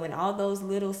 Yeah. so when all those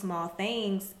little small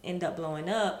things end up blowing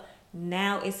up,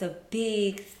 now it's a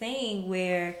big thing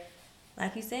where,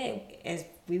 like you said, as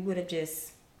we would have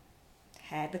just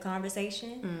had the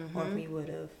conversation, or we would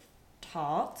have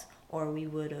talked, or we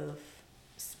would have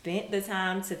spent the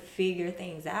time to figure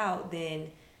things out,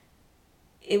 then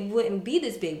it wouldn't be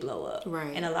this big blow up.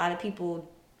 Right. And a lot of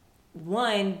people,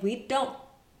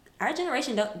 our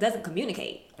generation doesn't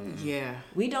communicate. Yeah.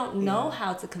 We don't know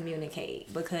how to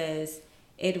communicate, because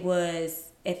it was,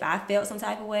 if I felt some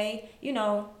type of way, you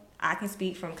know, I can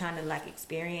speak from kind of like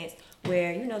experience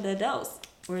where, you know, the adults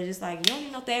were just like, you don't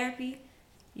need no therapy.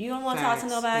 You don't want to talk to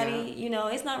Facts, nobody. yeah. You know,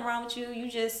 it's nothing wrong with you. You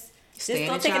just Stay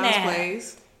go in the take a child's nap.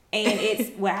 place. And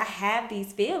it's where I have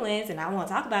these feelings and I want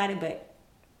to talk about it, but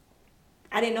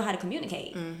I didn't know how to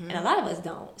communicate. And a lot of us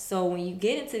don't. So when you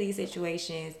get into these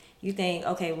situations, you think,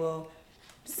 okay, well,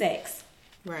 sex.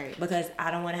 Right. Because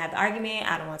I don't want to have the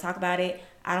argument. I don't want to talk about it.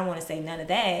 I don't want to say none of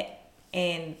that.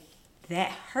 And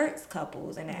that hurts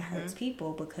couples and that hurts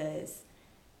people, because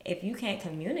if you can't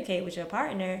communicate with your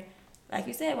partner, like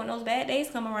you said, when those bad days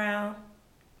come around,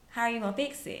 how are you going to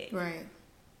fix it? Right.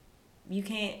 you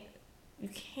can't.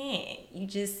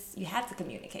 You have to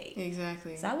communicate.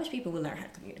 Exactly. So I wish people would learn how to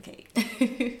communicate.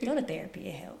 Go to therapy,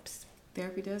 it helps.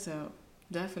 Therapy does help,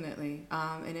 definitely.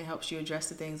 And it helps you address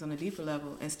the things on a deeper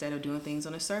level instead of doing things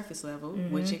on a surface level,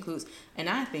 which includes, and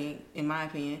I think, in my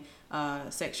opinion,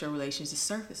 sexual relations is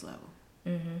surface level.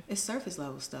 It's surface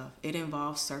level stuff. It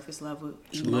involves surface level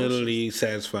It's emotions. literally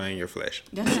satisfying your flesh.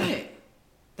 That's it.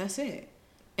 That's it.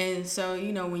 And so,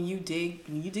 when you dig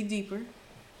deeper,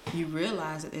 you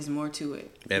realize that there's more to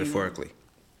it. Metaphorically.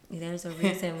 There's a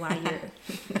reason why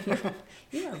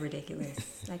you are ridiculous.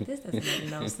 Like, this doesn't make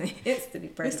no sense, to be It's the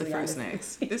perfectly fruit honest.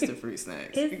 snacks. It's the fruit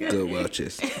snacks. It's You got Good it.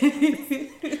 Welch's.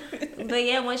 But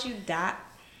yeah, once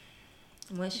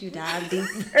you dive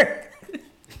deeper,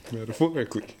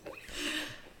 Metaphorically.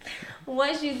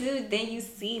 once you do, then you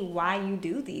see why you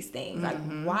do these things. Like,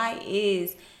 why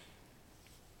is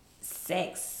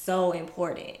sex so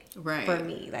important Right. for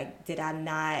me? Like, did I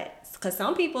not? Because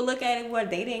some people look at it where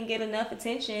they didn't get enough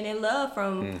attention and love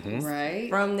Right.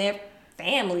 from their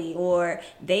family, or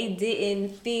they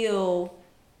didn't feel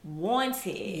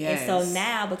wanted. Yes. And so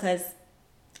now, because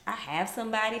I have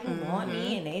somebody who want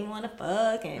me and they want to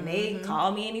fuck and they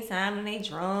call me anytime when they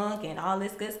drunk and all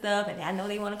this good stuff, and I know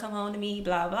they want to come home to me,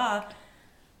 blah blah.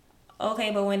 Okay,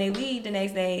 but when they leave the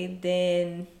next day,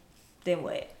 then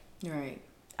what? Right.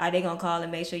 Are they gonna call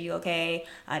and make sure you okay?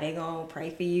 Are they gonna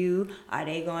pray for you? Are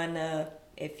they gonna,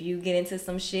 if you get into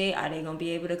some shit, are they gonna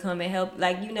be able to come and help?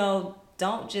 Like,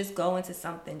 don't just go into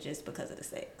something just because of the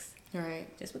sex. Right.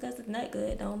 Just because it's not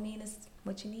good don't mean it's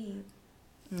what you need.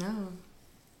 No.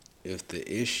 If the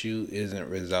issue isn't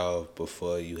resolved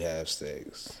before you have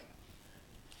sex,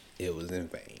 it was in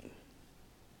vain.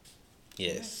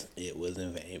 Yes, it was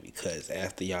in vain, because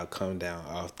after y'all come down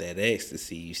off that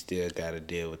ecstasy, you still got to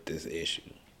deal with this issue.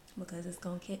 Because it's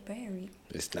gonna get buried.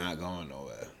 It's not going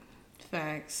nowhere.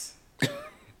 Facts.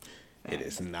 It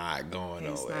is not going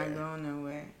It's nowhere. not going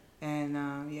nowhere.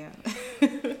 And yeah.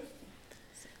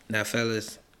 Now,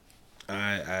 fellas,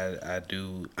 I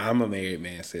do. I'm a married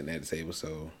man sitting at the table,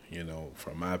 so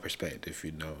from my perspective,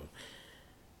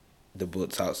 the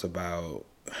book talks about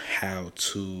how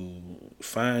to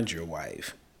find your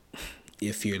wife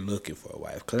if you're looking for a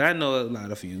wife. Because I know a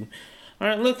lot of you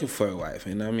aren't looking for a wife,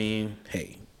 and I mean,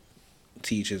 hey,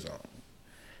 teach his own.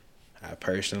 I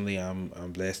personally, I'm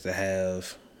blessed to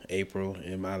have April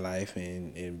in my life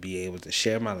and be able to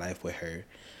share my life with her.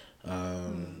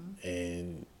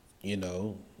 And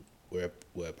we're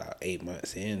about 8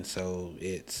 months in, so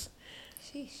it's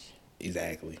Sheesh.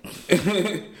 exactly.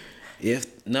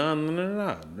 If no,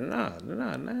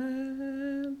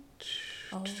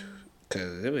 Oh.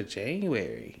 because it was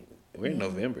January. We're in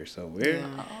November, so we're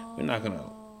not gonna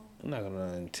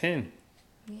in 10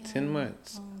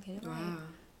 months. Oh, get it right. Wow.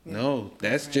 No,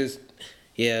 that's just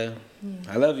I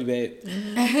love you, babe.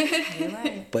 You're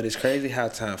right. But it's crazy how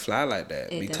time fly like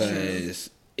that, It because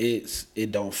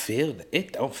it don't feel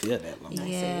that long.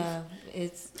 Yeah,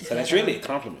 it's So that's really a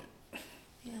compliment.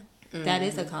 that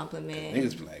is a compliment.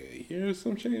 Niggas be like, a year or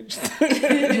some shit.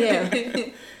 Yeah.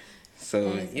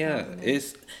 So That is a yeah,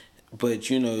 compliment. but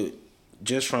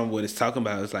just from what it's talking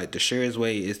about, it's like the surest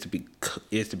way is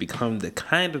to become the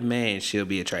kind of man she'll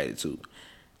be attracted to,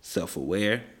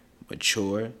 self-aware,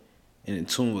 mature, and in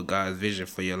tune with God's vision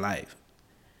for your life.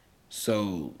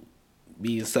 So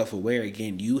being self-aware,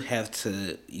 again, you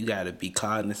gotta be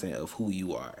cognizant of who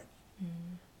you are.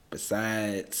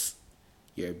 Besides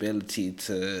your ability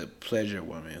to pleasure a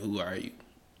woman, who are you?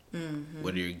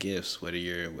 What are your gifts? What are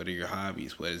your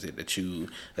hobbies? What is it that you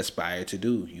aspire to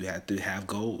do? You have to have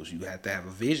goals. You have to have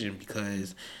a vision,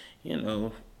 because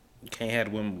you can't have a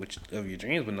woman of your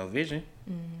dreams with no vision.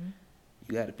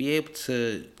 You got to be able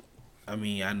to. I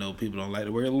mean, I know people don't like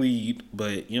the word lead,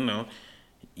 but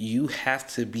you have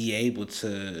to be able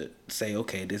to say,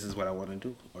 okay, this is what I want to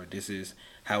do, or this is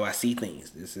how I see things.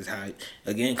 This is how,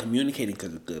 again, communicating,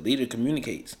 because the leader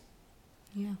communicates.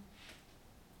 Yeah.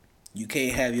 You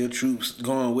can't have your troops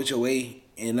going which way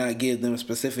and not give them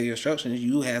specific instructions.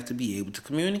 You have to be able to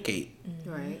communicate.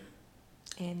 Right.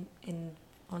 And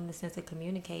on the sense of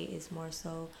communicate is more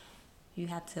so you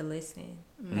have to listen.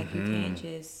 Like, you can't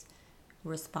just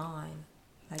respond.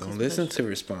 Like, Don't just listen because- to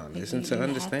respond. like, Listen to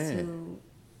understand.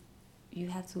 You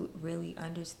have to really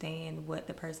understand what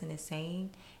the person is saying.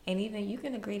 And even you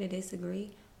can agree to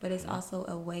disagree, but it's also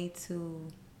a way to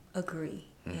agree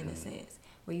in a sense.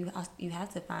 Where you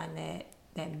have to find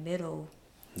that middle.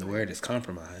 The word is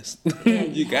compromise. Yeah,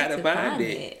 you have gotta to find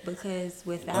it. because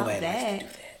without Nobody likes to that, do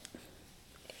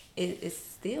that. it's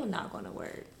still not going to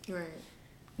work. Right.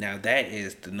 Now that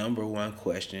is the number one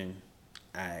question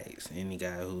Alright, so any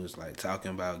guy who's like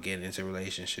talking about getting into a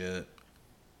relationship,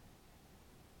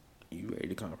 you ready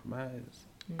to compromise?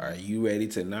 Are you ready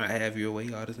to not have your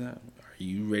way all the time? Are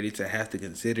you ready to have to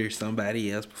consider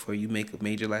somebody else before you make a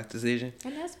major life decision?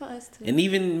 And that's for us too. And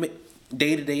even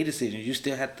day-to-day decisions, you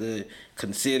still have to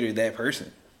consider that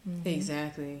person.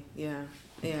 Exactly. Yeah.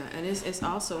 Yeah. And it's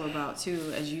also about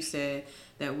too, as you said,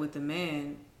 that with the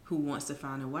man who wants to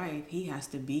find a wife, he has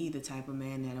to be the type of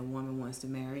man that a woman wants to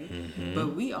marry.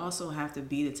 But we also have to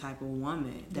be the type of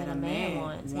woman that a man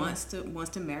wants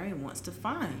to marry and wants to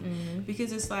find.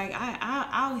 Because it's like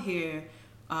I'll hear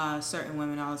certain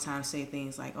women all the time say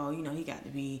things like, oh, you know, he got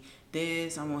to be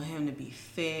this. I want him to be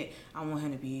fit. I want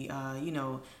him to be, you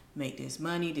know, make this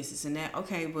money, this and that.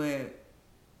 Okay, but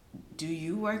do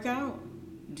you work out?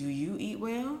 Do you eat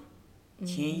well?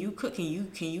 Can you cook? Can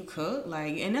you cook?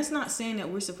 Like, and that's not saying that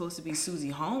we're supposed to be Susie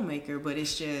Homemaker, but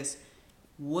it's just,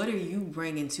 what are you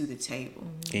bringing to the table?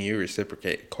 Can you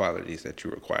reciprocate qualities that you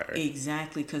require?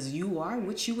 Exactly, because you are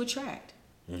what you attract.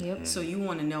 Yep. So you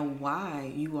want to know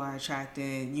why you are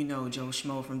attracting, you know, Joe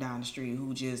Schmo from down the street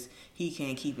who just, he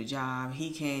can't keep a job, he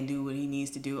can't do what he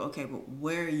needs to do. Okay, but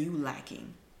where are you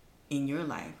lacking in your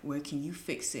life? Where can you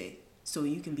fix it so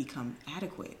you can become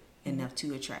adequate enough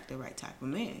to attract the right type of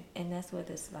man? And that's where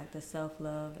this, like, the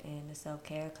self-love and the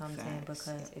self-care comes in,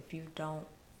 because if you don't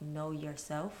know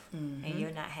yourself and you're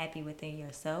not happy within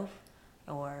yourself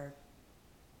or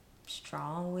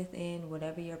strong within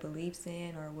whatever your beliefs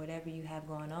in or whatever you have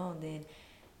going on, then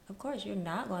of course you're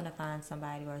not going to find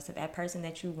somebody, or so that person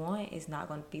that you want is not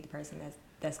going to be the person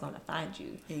that's going to find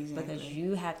you. Exactly. Because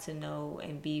you have to know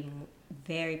and be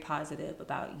very positive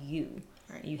about you.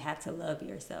 Right. You have to love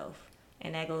yourself.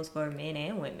 And that goes for men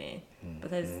and women.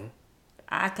 Because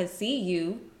I could see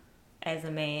you as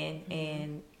a man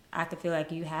and I could feel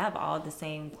like you have all the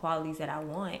same qualities that I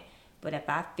want. But if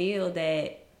I feel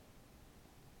that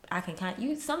I can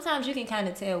sometimes you can kind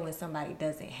of tell when somebody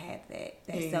doesn't have that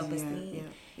self-esteem.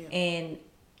 Yeah. And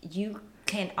you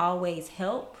can always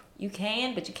help. You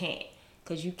can, but you can't.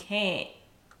 Because you can't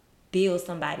build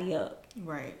somebody up.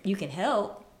 Right. You can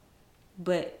help,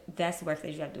 but that's work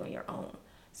that you have to do on your own.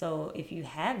 So if you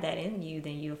have that in you,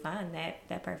 then you'll find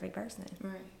that perfect person.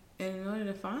 Right. And in order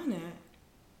to find that,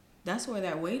 that's where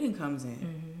that waiting comes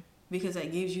in. Because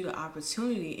that gives you the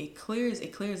opportunity. It clears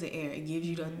the air. It gives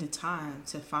you the time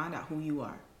to find out who you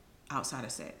are outside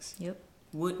of sex. Yep.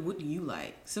 What do you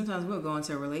like? Sometimes we'll go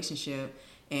into a relationship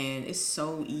and it's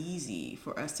so easy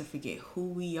for us to forget who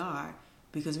we are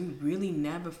because we really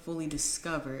never fully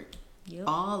discovered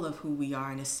all of who we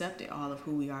are and accepted all of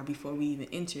who we are before we even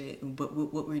entered it, but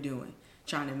what we're doing,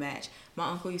 trying to match. My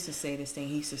uncle used to say this thing.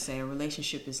 He used to say a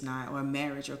relationship is not, or a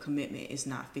marriage or commitment is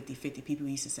not 50-50. People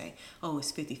used to say, oh,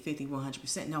 it's 50-50,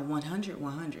 100%. No,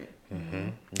 100.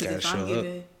 Because if I'm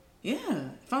giving,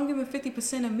 if I'm giving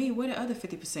 50% of me, where the other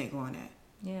 50% going at?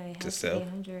 Yeah, it has to be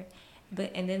 100.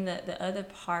 But, and then the other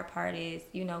hard part is,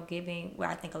 you know, giving, where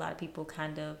I think a lot of people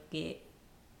kind of get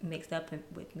mixed up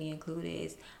with me included,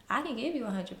 is I can give you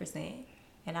 100%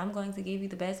 and I'm going to give you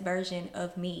the best version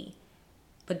of me,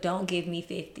 but don't give me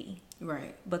 50.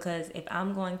 Right. Because if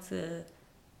I'm going to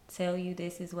tell you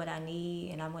this is what I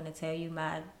need, and I'm going to tell you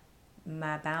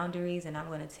my boundaries, and I'm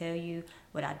going to tell you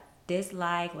what I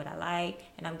dislike, what I like,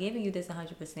 and I'm giving you this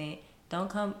 100%, don't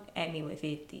come at me with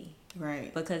 50.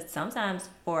 Right. Because sometimes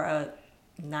for a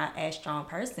not as strong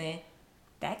person,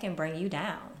 that can bring you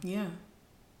down. Yeah.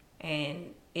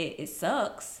 And it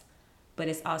sucks, but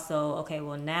it's also, okay,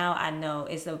 well, now I know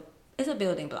it's a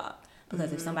building block.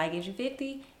 Because if somebody gives you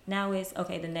 50, now it's,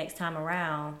 okay, the next time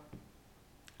around,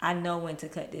 I know when to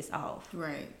cut this off.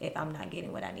 Right. If I'm not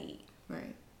getting what I need.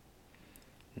 Right.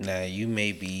 Now, you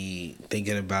may be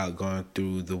thinking about going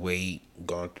through the weight,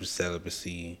 going through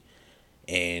celibacy,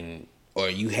 or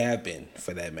you have been,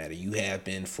 for that matter. You have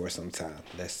been for some time.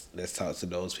 Let's talk to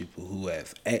those people who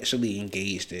have actually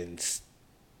engaged in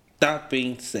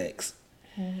stopping sex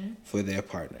for their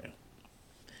partner.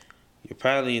 You're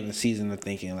probably in the season of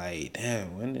thinking like,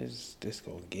 damn, when is this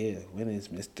gonna give? When is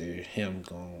Mr. Him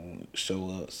gonna show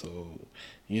up so,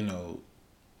 you know,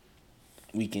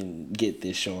 we can get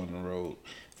this show on the road?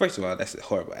 First of all, that's a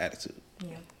horrible attitude.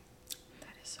 Yeah.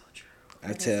 That is so true.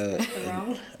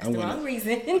 I'm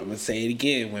gonna say it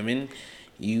again, women.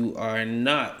 You are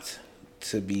not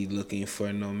to be looking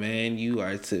for no man. You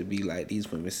are to be, like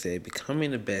these women said, becoming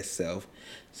the best self,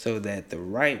 so that the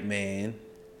right man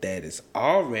that is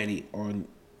already on,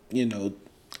 you know,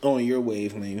 on your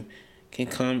wavelength can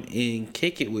come and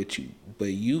kick it with you.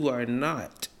 But you are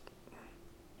not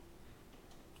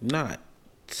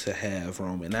to have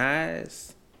Roman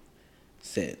eyes,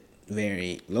 set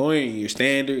lowering your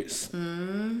standards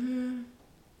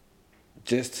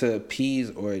just to appease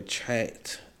or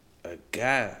attract a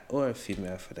guy or a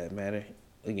female for that matter.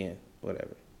 Again,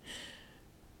 whatever.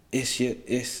 It's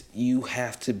you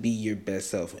have to be your best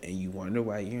self, and you wonder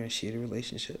why you're in shitty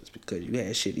relationships because you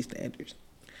had shitty standards.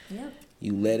 Yep.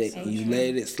 You let it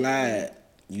slide.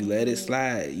 You let it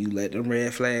slide. You let them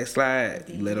red flags slide.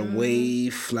 You let them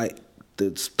wave like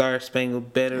the Star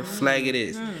Spangled Banner flag it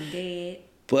is. Dead.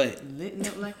 But Lit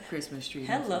up like a Christmas tree.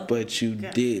 Hello. But you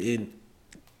didn't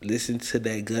listen to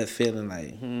that gut feeling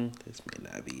like, this may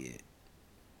not be it.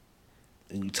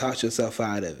 And you talked yourself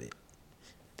out of it.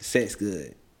 The sex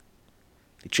good.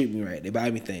 They treat me right. They buy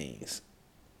me things.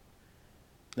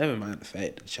 Never mind the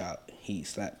fact that he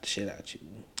slapped the shit out you.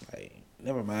 Like,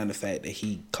 never mind the fact that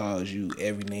he calls you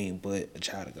every name but a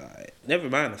child of God. Never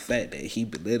mind the fact that he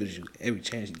belittles you every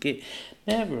chance you get.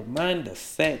 Never mind the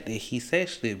fact that he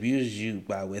sexually abuses you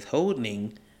by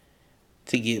withholding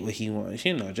to get what he wants.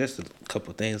 You know, just a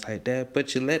couple things like that.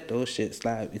 But you let those shit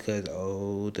slide because,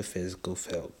 the physical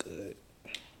felt good.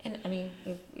 And I mean,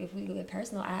 if we get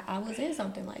personal, I was in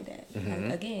something like that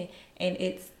again, and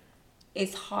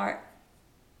it's hard.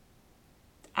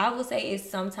 I would say it's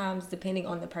sometimes, depending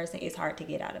on the person, it's hard to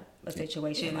get out of a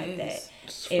situation like that.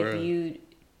 If you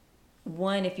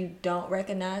don't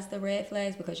recognize the red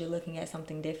flags because you're looking at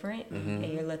something different and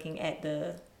you're looking at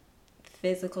the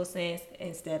physical sense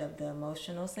instead of the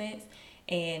emotional sense,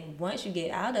 and once you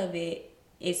get out of it,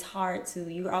 it's hard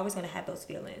to. You're always going to have those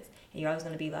feelings. And you're always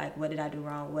going to be like, what did I do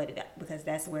wrong? Because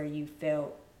that's where you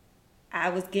felt I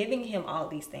was giving him all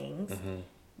these things,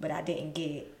 but I didn't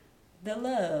get the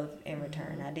love in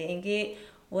return. I didn't get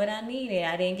what I needed.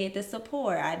 I didn't get the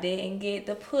support. I didn't get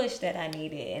the push that I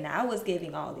needed. And I was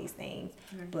giving all these things.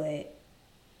 But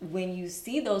when you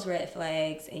see those red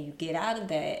flags and you get out of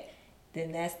that,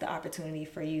 then that's the opportunity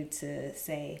for you to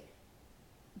say,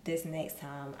 this next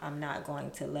time, I'm not going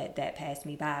to let that pass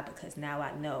me by because now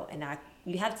I know. And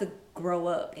you have to grow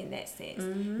up in that sense.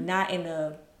 Not in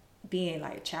the being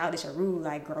like childish or rude,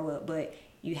 like grow up, but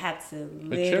you have to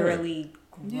literally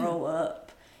grow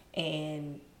up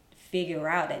and figure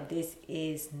out that this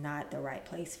is not the right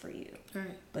place for you.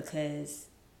 Right. Because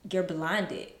you're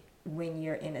blinded when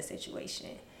you're in a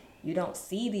situation. You don't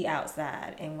see the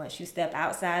outside. And once you step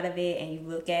outside of it and you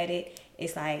look at it,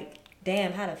 it's like,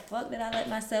 damn, how the fuck did I let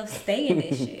myself stay in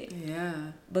this shit? Yeah.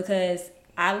 Because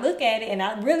I look at it and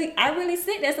I really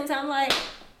sit there sometimes like,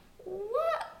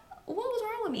 what was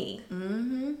wrong with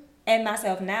me? And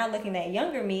myself now looking at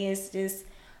younger me, it's just,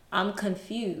 I'm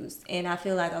confused. And I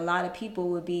feel like a lot of people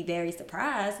would be very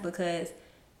surprised because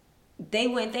they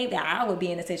wouldn't think that I would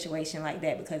be in a situation like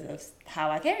that because of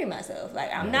how I carry myself.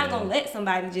 Like, I'm not going to let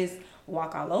somebody just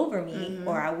walk all over me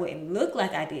or I wouldn't look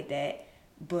like I did that.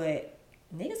 But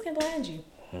niggas can blind you.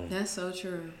 That's so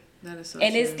true. That is so true.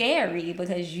 And it's scary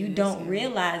because you don't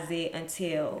realize it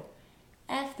until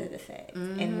after the fact.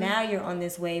 And now you're on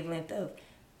this wavelength of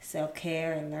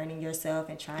self-care and learning yourself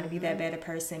and trying to be that better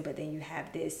person. But then you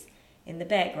have this in the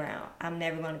background. I'm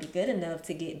never going to be good enough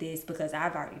to get this because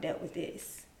I've already dealt with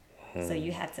this. So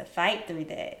you have to fight through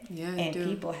that. Yeah, and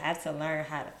people have to learn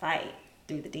how to fight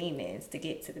through the demons to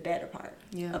get to the better part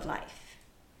of life.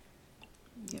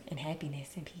 And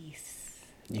happiness and peace.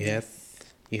 You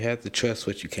have to trust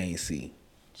what you can't see.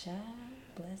 Child,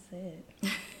 bless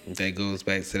it. That goes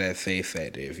back to that faith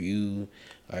factor. If you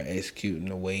are executing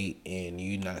the weight and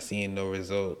you're not seeing no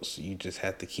results, you just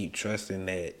have to keep trusting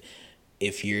that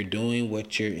if you're doing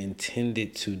what you're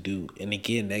intended to do, and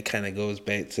again, that kind of goes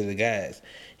back to the guys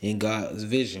in God's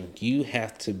vision, you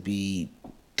have to be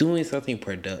doing something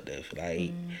productive.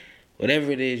 Like,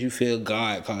 whatever it is you feel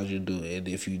God calls you to do. And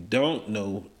if you don't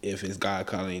know if it's God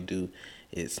calling you to do,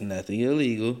 it's nothing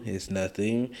illegal. It's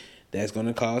nothing that's going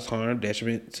to cause harm,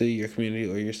 detriment to your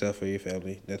community or yourself or your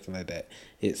family, nothing like that.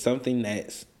 It's something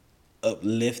that's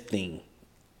uplifting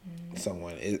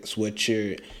someone. It's what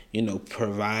you're,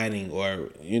 providing or,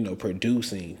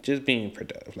 producing, just being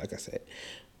productive, like I said.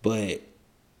 But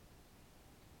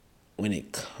when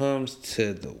it comes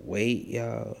to the weight,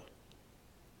 y'all,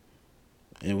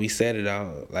 and we said it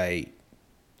all, like,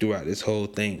 throughout this whole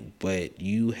thing, but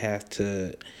you have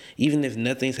to, even if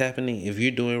nothing's happening, if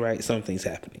you're doing right, something's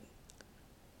happening.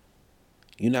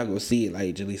 You're not going to see it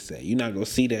like Jalisa said. You're not going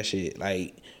to see that shit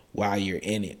like while you're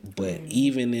in it. But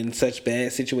even in such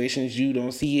bad situations, you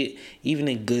don't see it. Even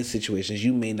in good situations,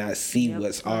 you may not see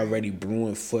what's already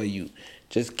brewing for you.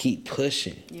 Just keep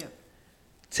pushing. Yep.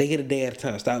 Take it a day at a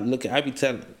time. Stop looking. I be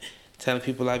telling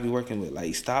people I be working with,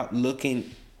 like, stop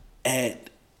looking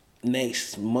at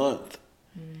next month.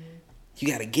 You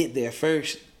got to get there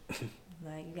first.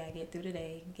 Like, you gotta get through the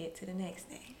day, get to the next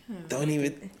day. Don't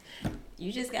even.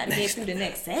 You just gotta get through the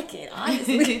next second,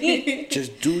 honestly.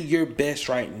 Just do your best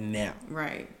right now.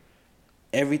 Right.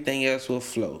 Everything else will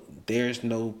flow. There's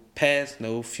no past,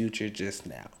 no future, just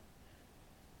now.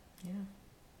 Yeah.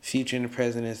 Future and the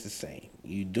present is the same.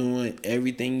 You doing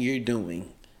everything you're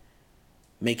doing.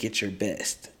 Make it your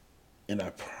best. And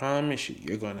I promise you,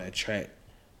 you're going to attract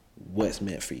what's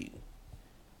meant for you.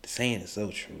 The saying is so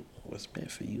true. What's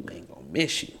meant for you ain't going to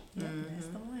miss you. Yep, that's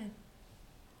the one.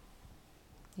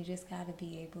 You just gotta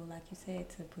be able, like you said,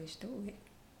 to push through it.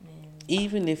 And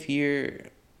Even if you're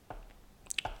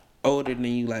older than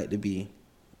you like to be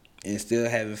and still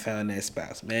haven't found that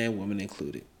spouse, man, woman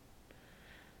included,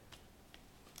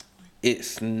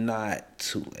 it's not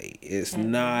too late. It's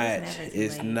never too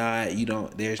late.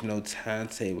 not, there's no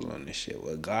timetable on this shit.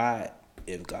 Well,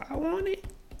 if God want it,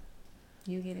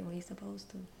 you get it when you're supposed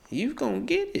to. you gonna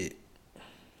get it.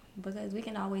 Because we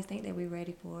can always think that we're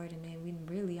ready for it, and then we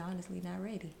really, honestly, not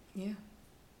ready. Yeah.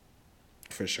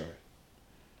 For sure.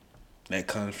 That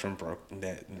comes from broken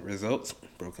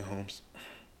homes.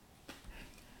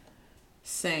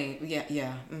 Same.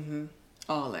 Yeah.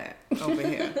 All that over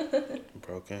here.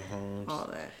 Broken homes. All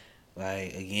that.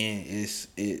 Like, again, it's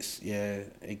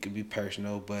it could be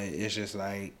personal, but it's just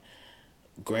like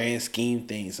grand scheme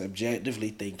things, objectively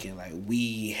thinking, like,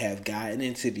 we have gotten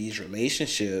into these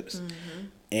relationships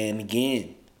and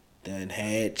again done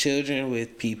had children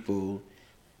with people,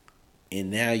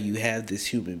 and now you have this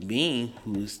human being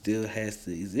who still has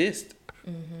to exist.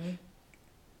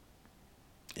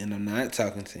 And I'm not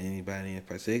talking to anybody in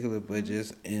particular, but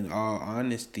just in all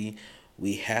honesty,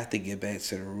 we have to get back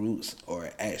to the roots,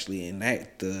 or actually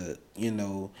enact the,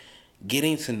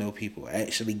 getting to know people,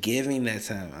 actually giving that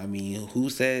time. I mean, who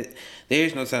said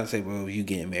there's no time to say, well, you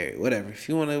getting married, whatever. If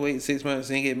you want to wait 6 months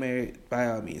and get married, by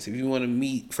all means. If you want to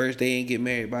meet first day and get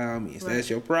married, by all means. Right. That's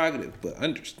your prerogative. But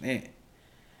understand,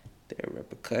 there are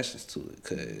repercussions to it,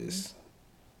 because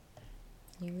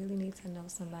You really need to know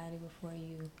somebody before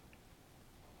you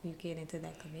get into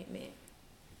that commitment.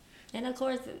 And of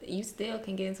course, you still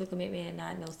can get into a commitment and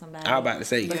not know somebody. I was about to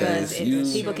say, because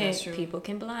because people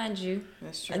can blind you.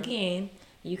 That's true. Again,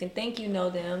 you can think you know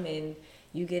them, and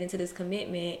you get into this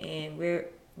commitment, and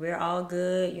we're all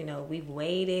good. We've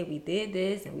waited, we did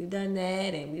this, and we've done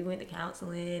that, and we went to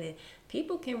counseling, and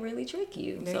people can really trick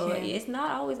you. They So can. it's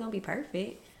not always gonna be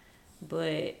perfect,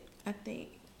 but I think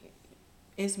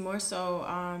it's more so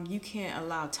you can't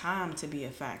allow time to be a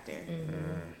factor.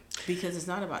 Because it's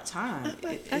not about time.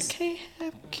 I It's, can't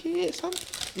have kids. I'm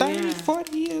 30, Yeah.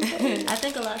 40 years old. I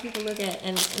think a lot of people look at,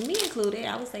 and me included,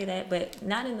 I would say that, but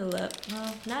not in the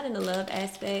love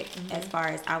aspect, as far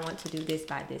as I want to do this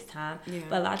by this time. Yeah.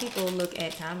 But a lot of people look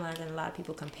at timelines, and a lot of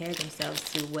people compare themselves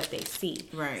to what they see.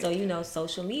 Right. So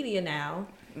social media now,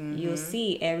 you'll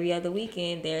see every other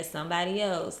weekend there's somebody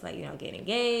else, like getting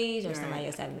engaged, or somebody Right.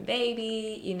 else having a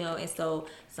baby, and so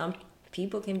some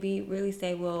people can be really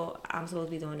say, well, I'm supposed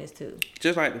to be doing this too.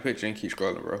 Just like the picture and keep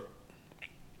scrolling, bro.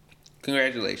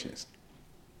 Congratulations.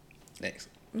 Next.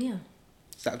 Yeah.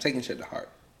 Stop taking shit to heart.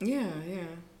 yeah.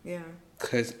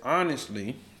 Because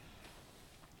honestly,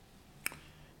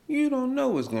 you don't know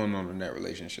what's going on in that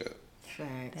relationship.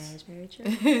 Facts. That's very true.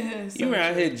 You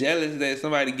out here jealous that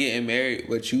somebody getting married,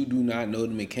 but you do not know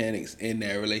the mechanics in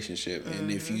that relationship.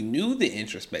 And if you knew the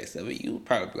introspects of it, you would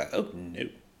probably be like, oh, no.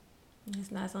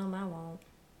 It's not something I want.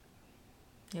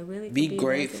 It really could Be a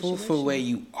grateful bad for where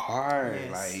situation. you are.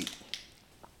 Yes. Like,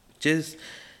 just,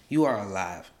 you are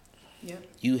alive. Yep.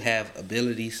 You have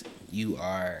abilities. You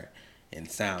are in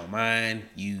sound mind.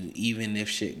 You, even if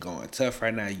shit going tough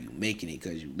right now, you making it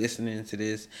because you listening to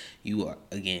this. You are,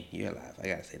 again, you're alive. I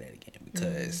gotta say that again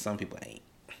because some people ain't.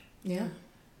 Yeah.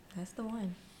 That's the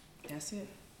one. That's it.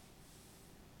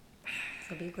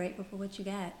 So be grateful for what you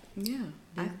got. Yeah.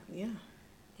 Yeah.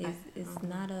 It's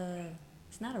not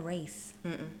a race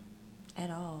at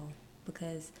all,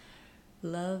 because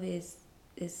love is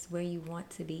where you want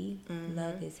to be.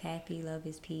 Love is happy. Love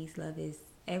is peace. Love is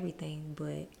everything,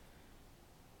 but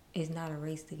it's not a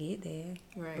race to get there.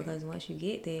 Right. Because once you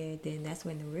get there, then that's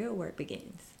when the real work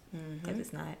begins. Because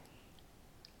it's not.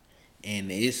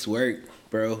 And it's work,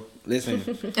 bro. Listen.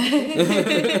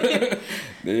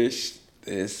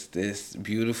 This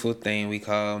beautiful thing we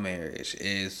call marriage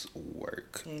is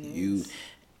work. It You is.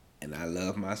 and I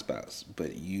love my spouse,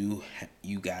 but you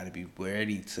got to be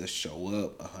ready to show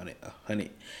up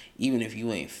 100. Even if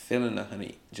you ain't feeling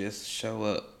 100, just show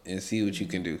up and see what you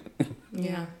can do.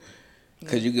 Yeah.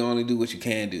 Because you can only do what you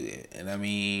can do. And I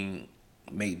mean,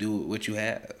 make do with what you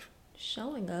have.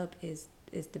 Showing up is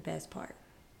the best part.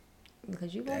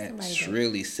 because you want somebody. That's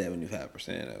really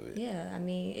 75% of it. Yeah, I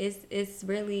mean, it's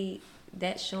really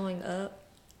that showing up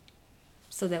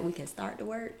so that we can start the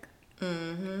work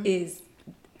is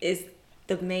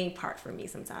the main part for me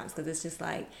sometimes, because it's just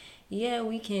like, yeah,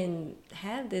 we can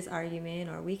have this argument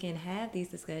or we can have these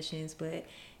discussions, but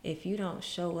if you don't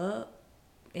show up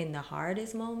in the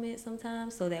hardest moment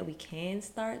sometimes so that we can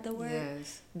start the work,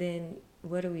 Yes. then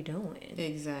what are we doing?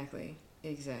 Exactly.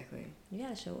 You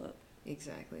gotta show up.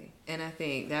 Exactly. And I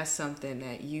think that's something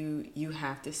that you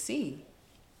have to see.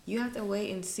 You have to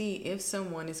wait and see if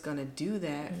someone is going to do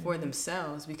that for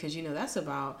themselves, because that's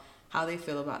about how they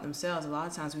feel about themselves. A lot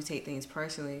of times we take things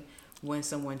personally when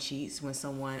someone cheats, when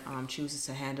someone chooses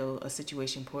to handle a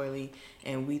situation poorly,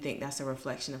 and we think that's a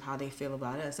reflection of how they feel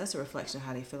about us. That's a reflection of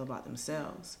how they feel about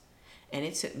themselves. And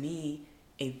it took me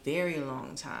a very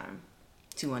long time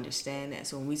to understand that.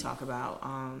 So when we talk about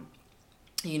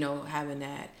having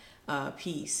that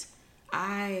peace,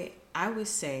 I would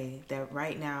say that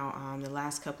right now, the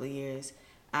last couple of years,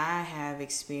 I have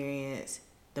experienced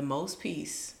the most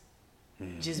peace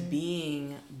just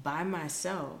being by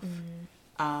myself.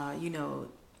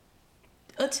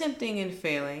 Attempting and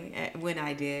failing when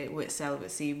I did with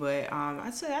celibacy, but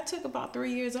I took about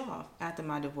 3 years off after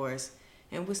my divorce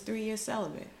and was 3 years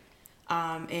celibate.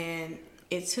 And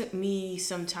it took me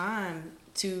some time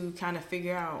to kind of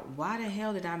figure out why the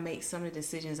hell did I make some of the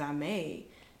decisions I made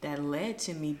that led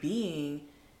to me being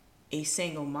a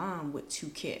single mom with 2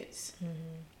 kids.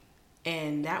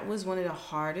 And that was one of the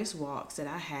hardest walks that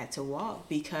I had to walk,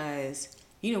 because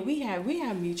we have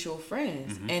mutual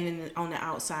friends, and then on the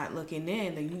outside looking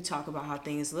in, then you talk about how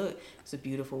things look. It's a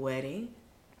beautiful wedding,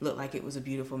 looked like it was a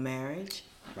beautiful marriage.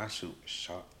 My shoot was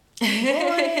sharp.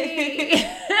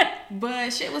 But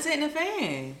shit was hitting the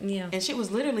fan. Yeah. And shit was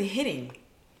literally hitting.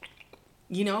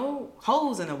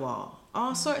 Holes in the wall,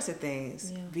 all sorts of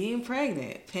things. Yeah. Being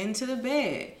pregnant, pinned to the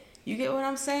bed. You get what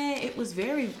I'm saying? It was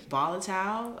very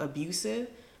volatile,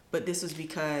 abusive, but this was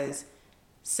because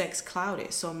sex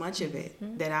clouded so much of it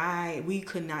that we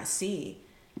could not see.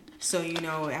 So,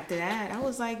 after that, I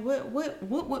was like, what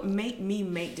would make me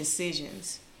make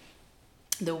decisions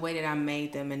the way that I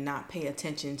made them and not pay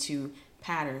attention to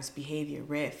patterns, behavior,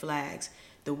 red flags,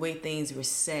 the way things were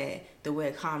said, the way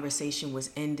a conversation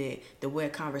was ended, the way a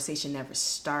conversation never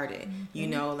started.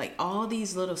 Like all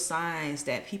these little signs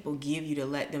that people give you to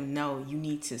let them know you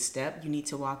need to step, you need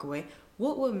to walk away.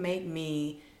 What would make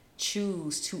me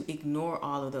choose to ignore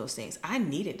all of those things? I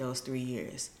needed those 3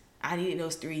 years. I needed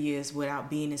those 3 years without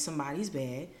being in somebody's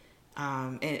bed.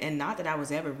 And not that I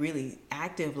was ever really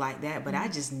active like that, but I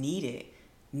just needed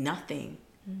nothing.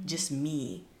 Just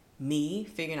me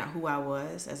figuring out who I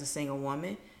was as a single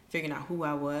woman, figuring out who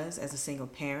I was as a single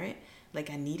parent.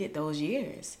 Like, I needed those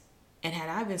years. And had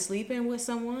I been sleeping with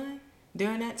someone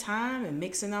during that time and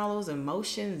mixing all those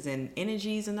emotions and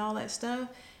energies and all that stuff,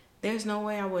 there's no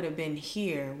way I would have been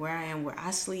here where I am, where I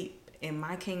sleep in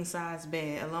my king size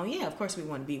bed alone. Yeah, of course we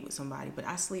want to be with somebody, but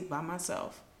I sleep by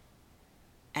myself.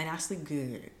 And I sleep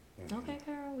good. Okay,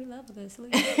 girl, we love a good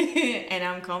sleep. And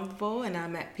I'm comfortable and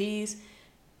I'm at peace.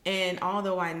 And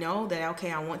although I know that,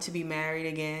 okay, I want to be married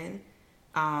again,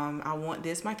 I want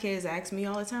this. My kids ask me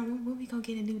all the time, when we gonna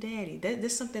get a new daddy?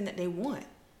 That's something that they want,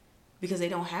 because they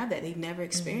don't have that. They've never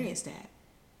experienced that.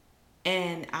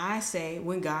 And I say,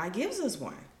 when God gives us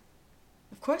one,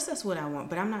 of course that's what I want,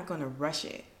 but I'm not gonna rush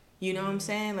it. You know what I'm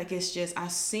saying? Like, it's just,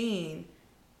 I've seen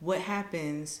what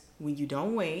happens when you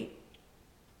don't wait,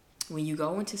 when you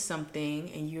go into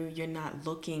something and you're not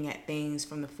looking at things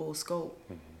from the full scope.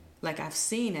 Like, I've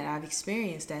seen it, I've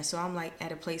experienced that. So I'm like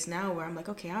at a place now where I'm like,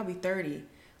 okay, I'll be 30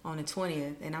 on the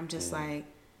 20th, and I'm just like,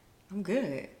 I'm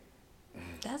good.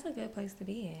 That's a good place to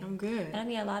be in. I'm good. And I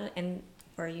mean, and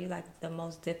for you, like, the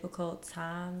most difficult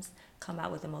times come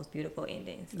out with the most beautiful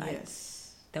endings. Like,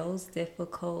 Yes. those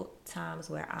difficult times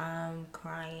where I'm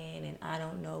crying and I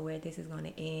don't know where this is going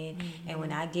to end. And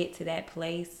when I get to that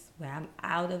place where I'm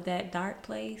out of that dark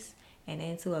place and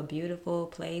into a beautiful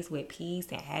place with peace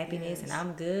and happiness, and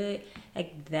I'm good,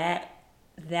 like,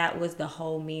 that was the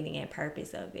whole meaning and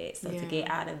purpose of it. So to get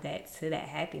out of that to that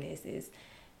happiness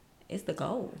is the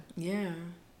goal. Yeah.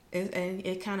 And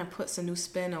it kind of puts a new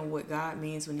spin on what God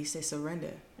means when he says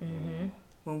surrender.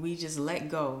 When we just let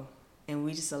go and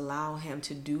we just allow him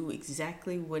to do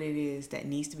exactly what it is that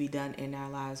needs to be done in our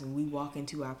lives, and we walk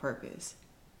into our purpose.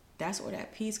 That's where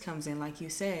that peace comes in. Like you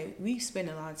said, we spend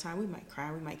a lot of time, we might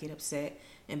cry, we might get upset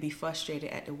and be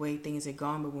frustrated at the way things are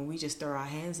gone, but when we just throw our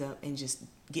hands up and just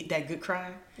get that good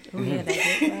cry. Oh yeah, that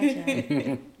good cry,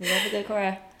 child. We love a good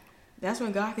cry. That's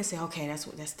when God can say, okay,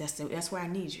 that's where I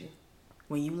need you.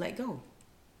 When you let go.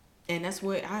 And that's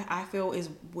what I feel is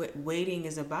what waiting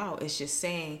is about. It's just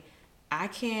saying, I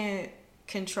can't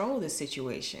control the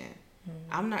situation.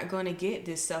 I'm not going to get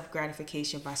this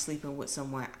self-gratification by sleeping with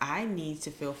someone. I need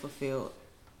to feel fulfilled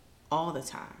all the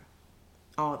time.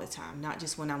 All the time. Not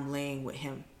just when I'm laying with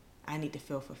him. I need to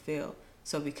feel fulfilled.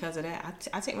 So because of that,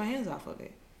 I take my hands off of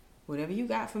it. Whatever you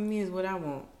got from me is what I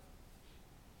want.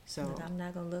 So But I'm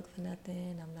not going to look for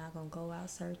nothing. I'm not going to go out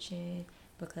searching.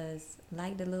 Because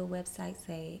like the little website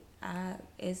say,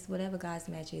 it's whatever God's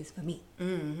match is for me.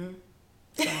 Mm-hmm.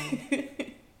 So,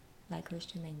 like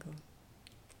Christian Mango.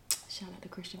 Shout out to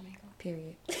Christian Mango.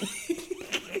 Period.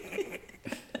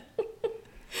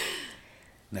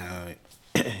 Now,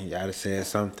 y'all said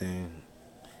something,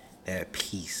 at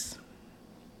peace.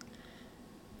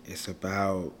 It's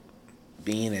about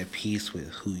being at peace with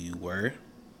who you were,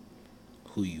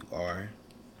 who you are,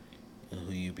 and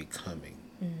who you becoming.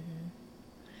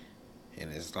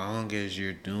 And as long as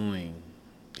you're doing,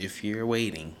 if you're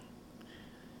waiting,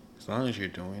 as long as you're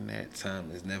doing that, time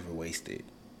is never wasted.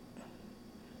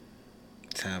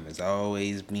 Time is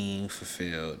always being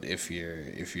fulfilled if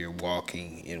you're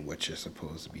walking in what you're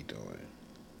supposed to be doing.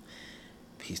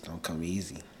 Peace don't come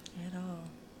easy. At all.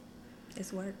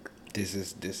 It's work. This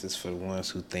is for the ones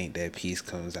who think that peace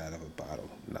comes out of a bottle.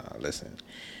 Nah, listen.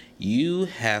 You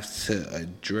have to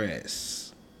address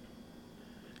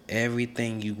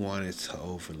everything you wanted to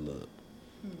overlook.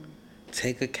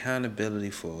 Take accountability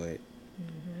for it.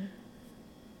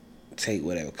 Take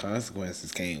whatever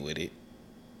consequences came with it.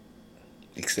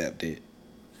 Accept it.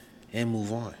 And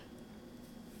move on.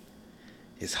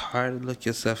 It's hard to look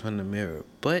yourself in the mirror,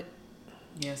 but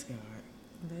Yes, God.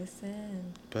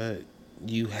 Listen.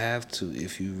 you have to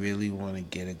if you really want to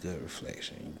get a good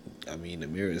reflection. I mean, the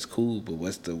mirror is cool, but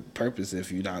what's the purpose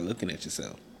if you're not looking at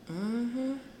yourself?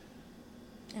 And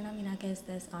I mean, I guess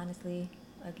that's honestly,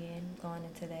 again, going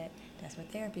into that, that's where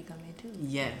therapy come in too.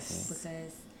 Yes.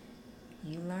 Because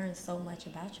you learn so much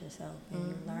about yourself and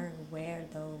you learn where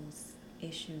those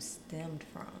issues stemmed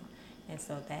from. And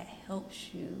so that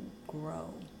helps you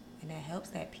grow. And that helps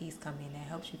that peace come in. That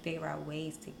helps you figure out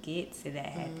ways to get to that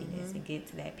happiness and get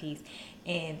to that peace.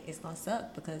 And it's going to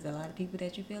suck because a lot of people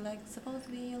that you feel like supposed to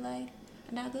be in your life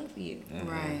are not good for you.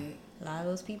 Right. A lot of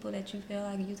those people that you feel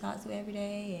like you talk to every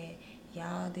day and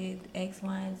y'all did X,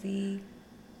 Y, and Z,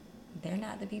 they're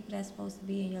not the people that's supposed to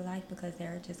be in your life because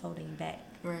they're just holding you back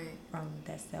Right. from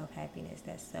that self-happiness,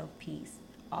 that self-peace.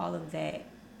 All of that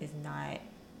is not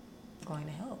going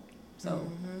to help. So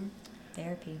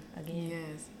therapy, again.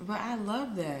 Yes. But I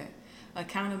love that.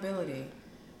 Accountability.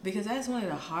 Because that's one of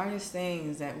the hardest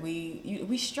things that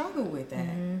we struggle with that.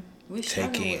 We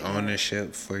struggle Taking with that.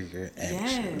 ownership for your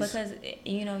actions. Because,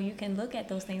 you know, you can look at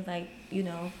those things like, you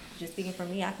know, just speaking for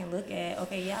me, I can look at,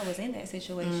 okay, yeah, I was in that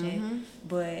situation,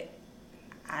 but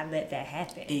I let that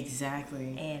happen.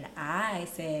 Exactly. And I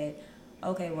said,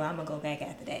 okay, well, I'm going to go back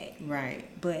after that. Right.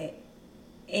 But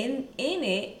in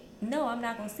it, no, I'm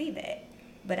not going to see that.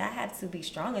 But I have to be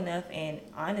strong enough and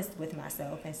honest with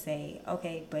myself and say,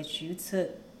 okay, but you took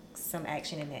some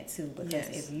action in that too. Because Yes.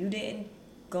 if you didn't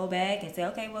go back and say,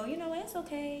 okay, well, you know what, it's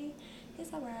okay,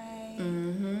 it's all right,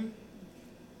 then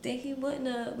we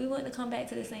wouldn't have come back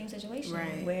to the same situation.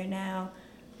 Right. Where now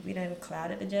we done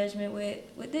clouded the judgment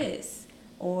with this.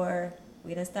 Or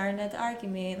we done started another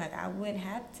argument. Like, I wouldn't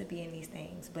have to be in these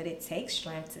things. But it takes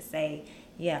strength to say,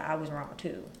 yeah, I was wrong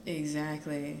too.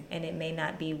 Exactly. And it may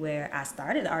not be where I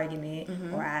started the argument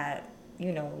or I,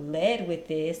 you know, led with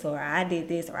this or I did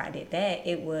this or I did that.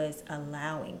 It was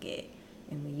allowing it.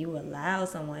 And when you allow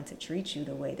someone to treat you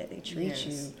the way that they treat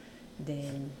you,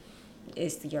 then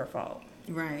it's your fault.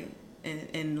 Right.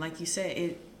 And like you said,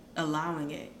 it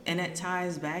allowing it. And that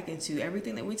ties back into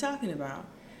everything that we're talking about.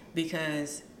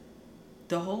 Because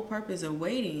the whole purpose of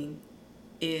waiting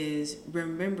is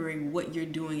remembering what you're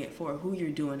doing it for, who you're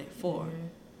doing it for.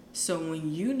 So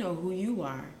when you know who you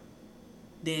are,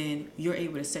 then you're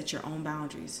able to set your own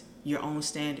boundaries, your own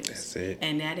standards. That's it.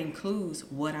 And that includes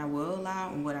what I will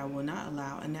allow and what I will not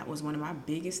allow. And that was one of my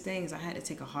biggest things. I had to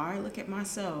take a hard look at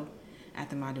myself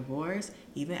after my divorce,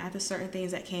 even after certain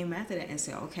things that came after that, and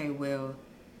say, okay, well,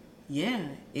 yeah,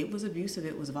 it was abusive,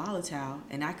 it was volatile,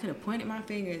 and I could have pointed my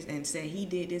fingers and said, he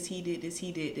did this, he did this,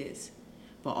 he did this.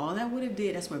 But all that would have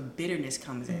did, that's where bitterness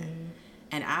comes in.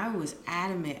 And I was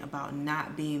adamant about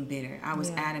not being bitter. I was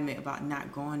adamant about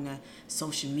not going to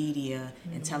social media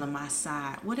and telling my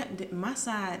side. My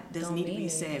side doesn't need to be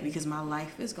said because my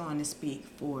life is going to speak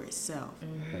for itself.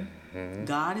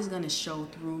 God is going to show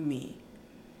through me.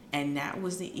 And that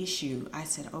was the issue. I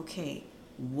said, okay,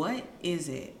 what is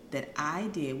it that I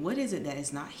did? What is it that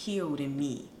is not healed in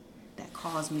me that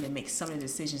caused me to make some of the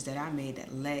decisions that I made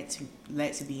that led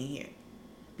to being here.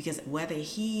 Because whether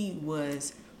he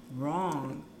was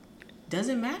wrong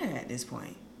doesn't matter at this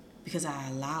point, because I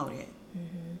allowed it.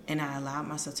 And I allowed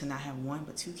myself to not have one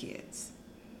but 2 kids.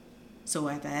 So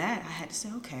after that, I had to say,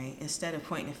 okay, instead of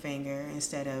pointing a finger,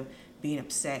 instead of being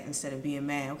upset, instead of being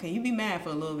mad, okay, you be mad for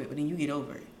a little bit, but then you get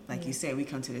over it. Like you said, we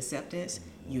come to the acceptance,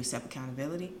 you accept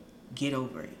accountability, get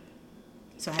over it.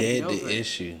 So I had to Dead get over the it.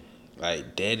 issue.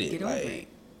 Like, dead it. Get over Like, it.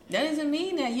 That doesn't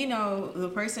mean that, the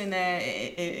person that,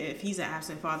 if he's an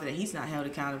absent father, that he's not held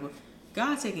accountable.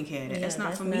 God's taking care of that. Yeah, that's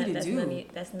not for me to do.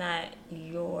 That's not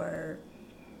your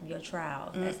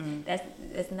trial.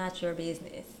 That's not your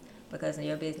business, because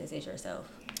your business is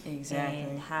yourself. Exactly.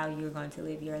 And how you're going to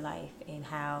live your life, and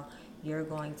how you're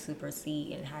going to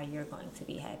proceed, and how you're going to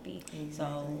be happy. Exactly.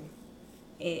 So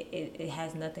it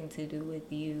has nothing to do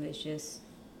with you. It's just,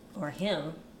 or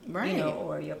him, Right.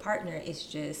 or your partner. It's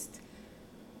just,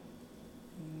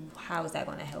 how is that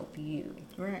going to help you?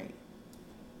 Right.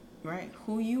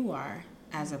 Who you are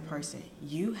as a person,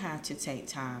 you have to take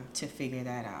time to figure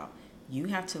that out. You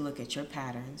have to look at your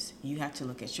patterns. You have to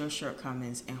look at your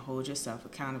shortcomings and hold yourself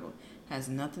accountable. Has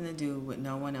nothing to do with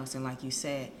no one else. And like you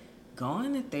said,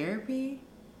 going to therapy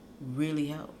really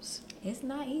helps. It's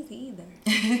not easy either.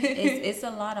 It's a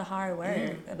lot of hard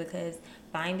work, because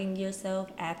finding yourself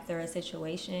after a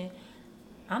situation,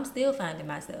 I'm still finding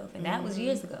myself, and that was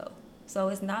years ago. So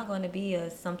it's not going to be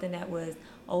something that was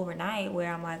overnight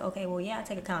where I'm like, okay, well, yeah, I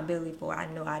take accountability for it.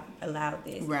 I know I allowed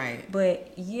this. Right.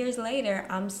 But years later,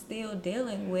 I'm still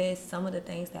dealing with some of the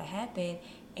things that happened.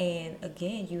 And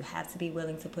again, you have to be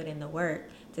willing to put in the work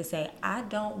to say, I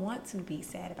don't want to be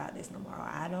sad about this no more. Or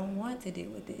I don't want to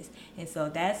deal with this. And so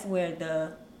that's where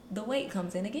the weight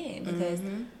comes in again, because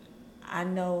I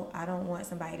know I don't want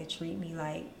somebody to treat me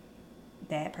like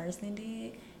that person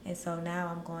did. And so now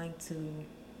I'm going to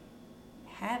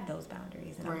have those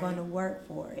boundaries, and I'm going to work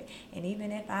for it. And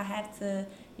even if I have to,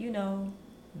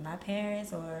 my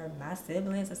parents or my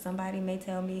siblings or somebody may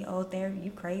tell me, oh,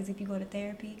 you crazy if you go to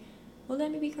therapy. Well, let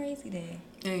me be crazy then.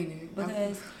 Ain't it?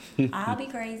 Because I'll be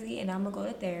crazy, and I'm going to go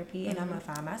to therapy, and I'm going to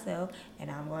find myself, and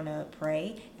I'm going to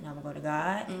pray, and I'm going to go to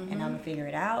God, and I'm going to figure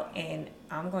it out, and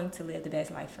I'm going to live the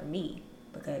best life for me.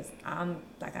 Because I'm,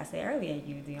 like I said earlier,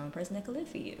 you're the only person that can live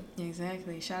for you.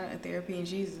 Exactly. Shout out to Therapy and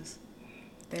Jesus.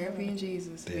 Therapy and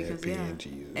Jesus. Therapy and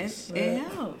Jesus. It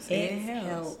helps. It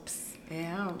helps. It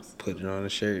helps. Put it on a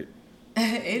shirt.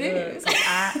 It is.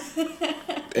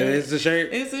 It is a shirt?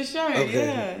 It's a shirt,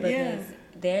 Okay. Because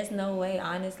there's no way,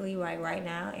 honestly, right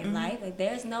now in life, like,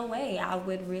 there's no way I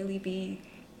would really be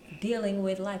dealing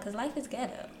with life, because life is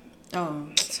ghetto. Oh,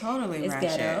 totally It's right.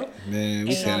 ghetto. Man,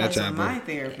 we Shout seen out that to my chopper.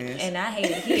 therapist. And I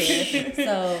hate it here.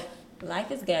 So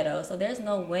life is ghetto. So there's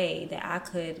no way that I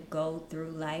could go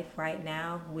through life right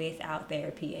now without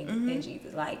therapy and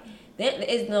Jesus. Like, there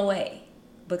is no way,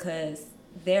 because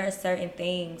there are certain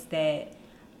things that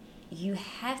you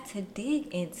have to dig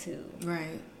into.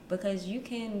 Right. Because you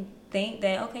can think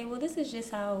that, okay, well, this is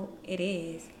just how it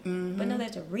is. But no,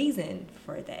 there's a reason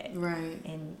for that. Right.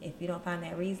 And if you don't find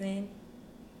that reason,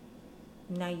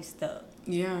 now you stuck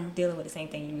Yeah. dealing with the same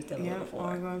thing you was dealing with Yeah, before.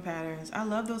 ongoing patterns. I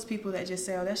love those people that just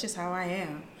say, oh, that's just how I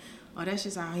am. Oh, that's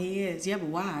just how he is. Yeah, but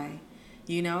why?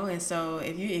 And so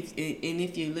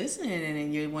if you're listening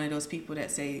and you're one of those people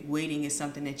that say waiting is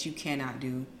something that you cannot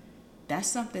do, that's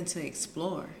something to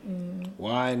explore.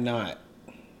 Why not?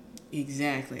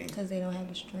 Exactly. Because they don't have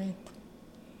the strength.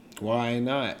 Why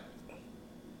not?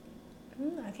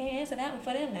 I can't answer that one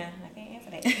for them now. I can't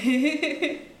answer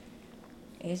that.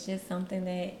 It's just something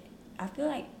that I feel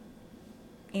like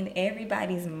in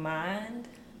everybody's mind,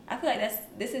 I feel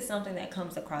like this is something that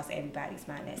comes across everybody's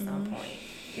mind at some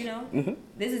point.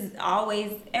 This is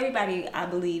always, everybody, I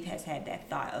believe, has had that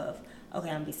thought of, okay,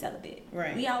 I'm gonna be celibate.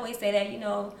 Right. We always say that,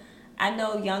 I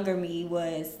know younger me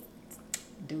was,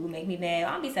 dude, make me mad,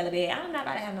 I'm gonna be celibate, I'm not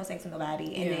about to have no sex with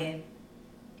nobody. And then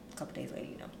a couple days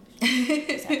later,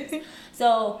 this happens.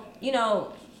 So,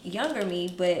 younger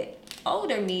me, but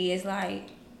older me is like,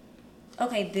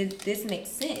 okay, this makes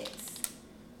sense.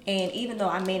 And even though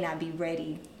I may not be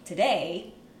ready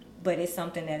today, but it's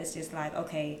something that is just like,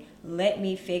 okay, let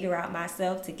me figure out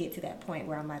myself to get to that point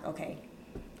where I'm like, okay,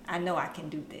 I know I can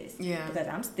do this. Yeah. Because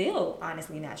I'm still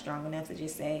honestly not strong enough to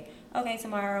just say, okay,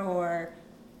 tomorrow or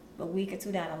a week or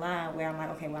two down the line where I'm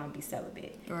like, okay, well, I'm gonna be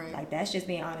celibate. Right. Like, that's just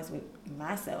being honest with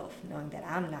myself, knowing that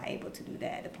I'm not able to do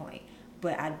that at the point.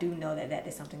 But I do know that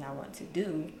is something I want to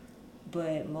do.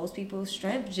 But most people's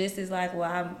strength just is like,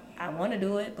 well, I want to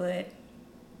do it, but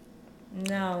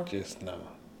no. Just no.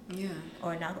 Yeah.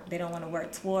 Or not, they don't want to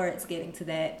work towards getting to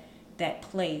that that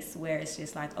place where it's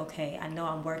just like, okay, I know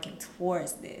I'm working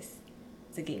towards this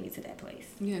to get me to that place.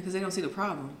 Yeah, because they don't see the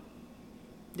problem.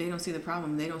 They don't see the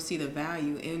problem. They don't see the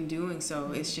value in doing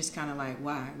so. It's just kind of like,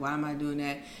 why? Why am I doing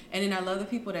that? And then I love the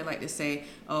people that like to say,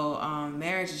 oh,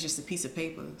 marriage is just a piece of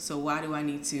paper. So why do I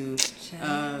need to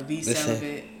be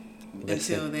celibate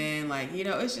until then? Like, you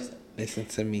know, it's just... Listen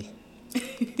to me.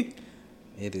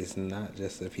 It is not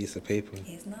just a piece of paper.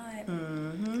 It's not.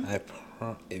 Mm-hmm.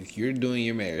 If you're doing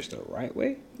your marriage the right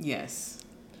way... Yes.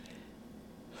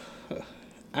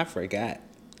 I forgot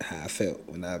how I felt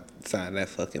when I signed that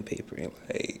fucking paper, and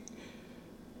like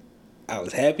I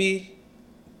was happy,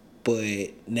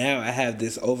 but now I have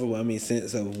this overwhelming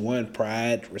sense of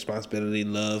pride, responsibility,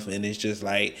 love, and it's just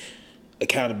like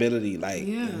accountability. Like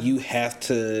you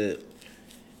gotta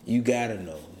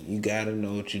know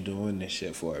what you're doing this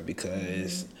shit for,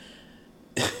 because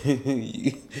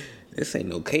this ain't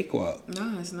no cakewalk.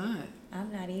 No, it's not. I'm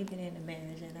not even in a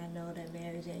marriage, and I know that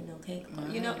marriage ain't no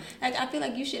cakewalk. You know, like I feel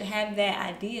like you should have that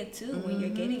idea too when you're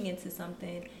getting into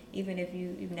something, even if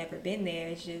you've never been there.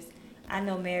 It's just, I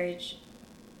know marriage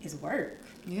is work.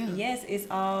 Yeah. Yes, it's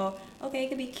all okay. It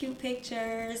could be cute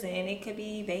pictures and it could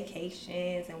be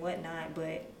vacations and whatnot,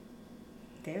 but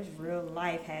there's real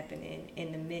life happening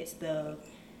in the midst of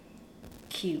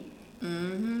cute.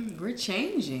 We're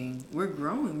changing. We're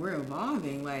growing. We're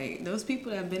evolving. Like, those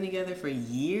people that have been together for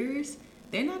years,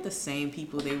 they're not the same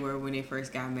people they were when they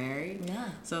first got married. Yeah.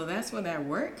 So that's where that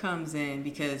work comes in,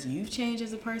 because you've changed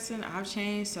as a person. I've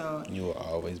changed. So You will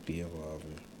always be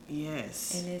evolving.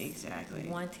 yes, And it's exactly.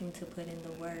 wanting to put in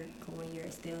the work when you're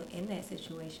still in that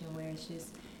situation where it's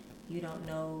just, you don't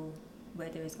know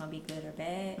whether it's going to be good or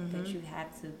bad, but you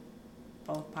have to,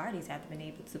 both parties have to be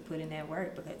able to put in that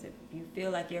work, because if you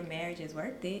feel like your marriage is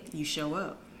worth it, You show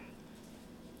up.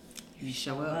 You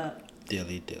show up.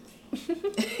 Dilly dilly.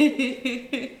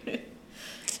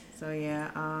 So yeah,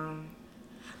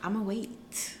 I'ma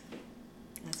wait.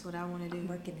 That's what I want to do. I'm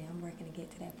working to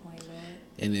get to that point, Lord.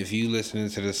 And if you listening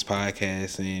to this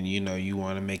podcast and you know you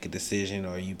want to make a decision,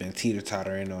 or you've been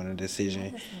teeter-tottering on a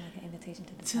decision, That sounds like an invitation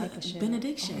to discipleship.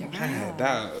 benediction, Oh my right? God.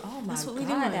 Dog. Oh my That's what we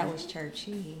God, doing. that was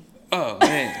churchy. Oh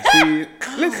man, see,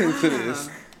 listen to this.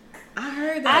 I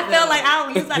heard that. I felt though.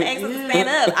 like you started asking to stand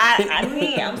up.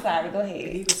 I'm sorry. Go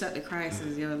ahead. You accept the Christ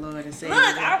as your Lord and Savior.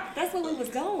 Look, that's where we was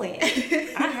going.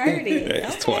 I heard it.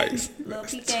 That's twice. Little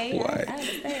That's PK, twice. I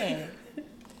understand.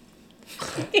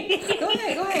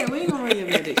 Go ahead. We ain't gonna read your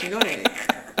benediction. Go ahead.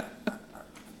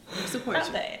 Support I'm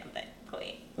you. done. Go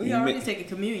ahead. We already taking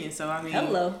communion, so I mean.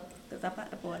 Hello. Because I'm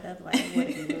about to pour another one. What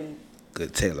did you do?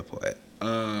 Good teleport.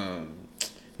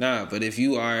 Nah, but if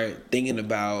you are thinking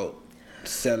about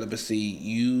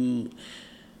celibacy,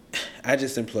 I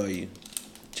just implore you,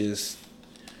 just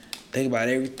think about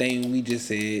everything we just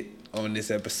said on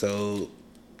this episode.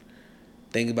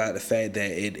 Think about the fact that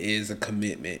it is a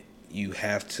commitment. You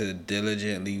have to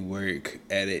diligently work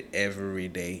at it every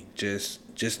day. Just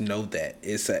know that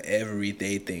it's a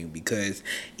everyday thing, because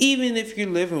even if you're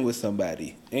living with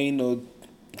somebody, ain't no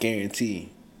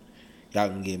guarantee y'all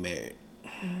can get married.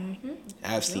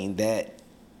 I've seen that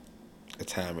a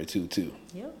time or two too.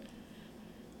 Yep.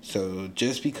 So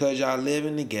just because y'all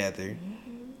living together,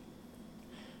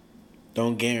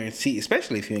 don't guarantee,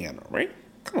 especially if you ain't got no ring.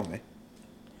 Come on, man.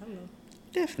 Hello.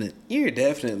 You're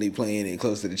definitely playing it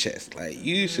close to the chest. Like,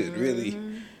 you should really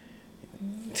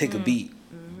take a beat.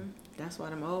 That's why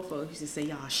them old folks used to say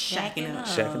y'all shacking up.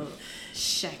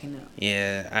 Shacking up.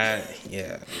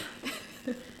 Yeah.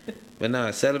 But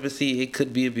no, celibacy, it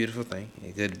could be a beautiful thing.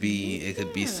 It could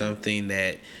be something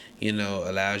that,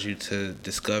 allows you to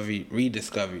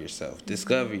rediscover yourself,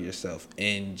 discover yourself,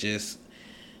 and just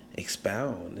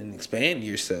expound and expand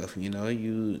yourself.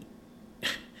 You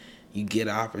get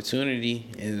an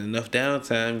opportunity and enough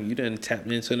downtime, you done tapped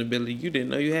into an ability you didn't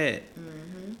know you had.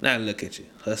 Now look at you,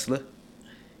 hustler.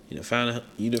 You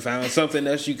done found something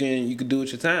else you can do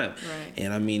with your time. Right.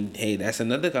 And I mean, hey, that's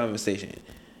another conversation.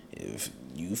 If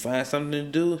you find something to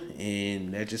do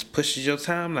and that just pushes your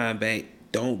timeline back,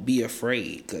 don't be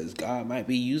afraid, because God might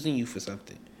be using you for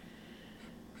something.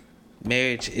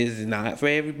 Marriage is not for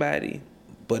everybody,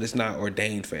 but it's not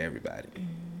ordained for everybody.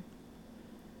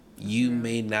 You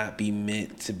may not be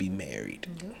meant to be married.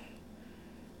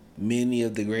 Many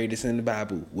of the greatest in the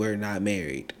Bible were not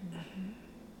married.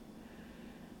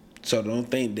 So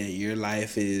don't think that your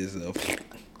life is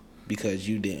because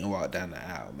you didn't walk down the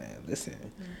aisle, man.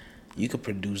 Listen, you can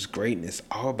produce greatness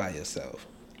all by yourself.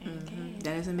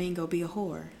 That doesn't mean go be a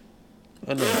whore.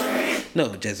 Oh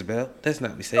no, Jezebel. That's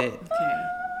not what we said. Okay.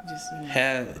 Just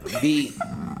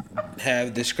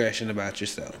Have discretion about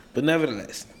yourself. But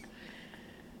nevertheless,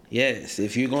 Yes,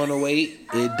 if you're going to wait,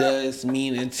 it does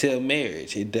mean until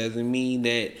marriage. It doesn't mean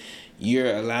that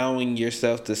you're allowing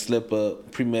yourself to slip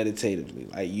up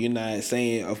premeditatively. Like, you're not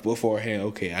saying beforehand,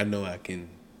 okay, I know I can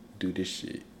do this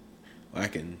shit. Or I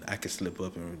can slip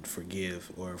up and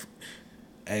forgive or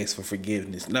ask for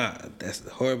forgiveness. Nah, that's a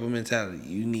horrible mentality.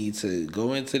 You need to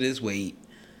go into this wait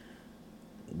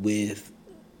with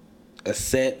a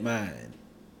set mind.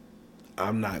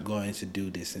 I'm not going to do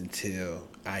this until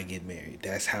I get married.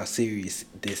 That's how serious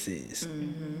this is.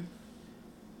 Mm-hmm.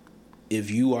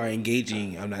 If you are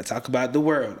engaging, I'm not talking about the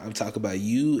world. I'm talking about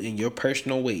you and your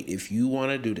personal weight. If you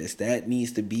want to do this, that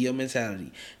needs to be your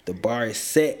mentality. The bar is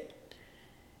set.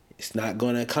 It's not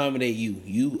going to accommodate you.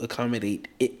 You accommodate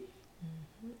it.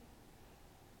 Mm-hmm.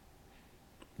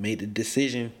 Make the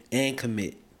decision and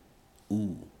commit.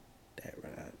 Ooh, that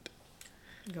rhymed.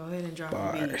 Go ahead and drop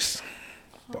bars.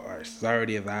 Bars. It's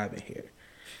already a vibe in here.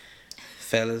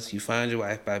 Fellas, you find your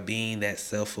wife by being that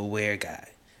self-aware guy,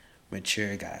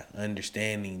 mature guy,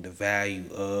 understanding the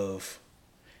value of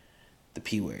the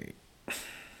P word.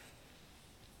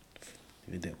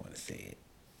 You didn't want to say it.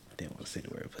 Didn't want to say the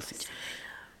word pussy.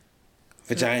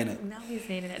 Vagina. Now he's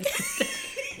saying it.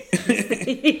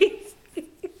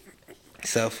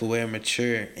 Self-aware,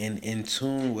 mature, and in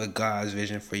tune with God's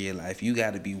vision for your life. You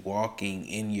got to be walking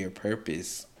in your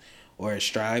purpose or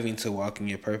striving to walk in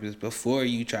your purpose before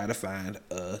you try to find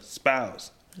a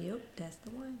spouse. Yep, that's the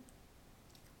one.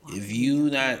 If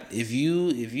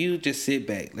you just sit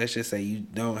back, let's just say you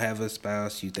don't have a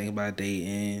spouse, you think about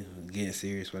dating, getting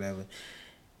serious, whatever,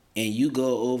 and you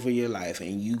go over your life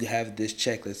and you have this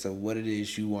checklist of what it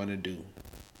is you want to do.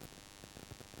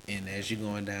 And as you're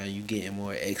going down, you getting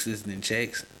more X's than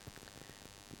checks.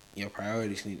 Your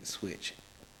priorities need to switch.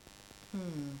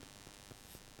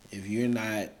 If you're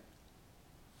not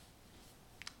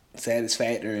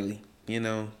satisfactorily,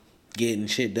 getting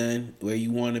shit done where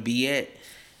you want to be at,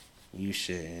 you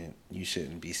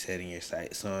shouldn't be setting your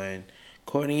sights on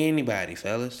courting anybody,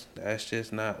 fellas. That's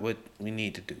just not what we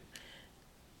need to do.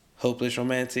 Hopeless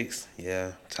romantics,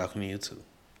 yeah, talking to you too.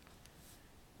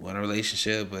 Want a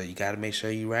relationship, but you gotta make sure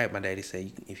you right. My daddy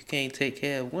said, if you can't take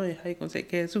care of one, how you gonna take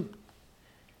care of two?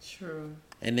 True.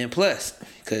 And then plus,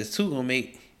 cause two gonna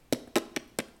make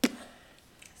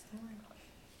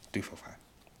 3, 4, 5.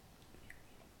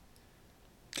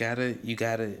 You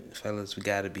gotta, fellas, we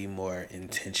gotta be more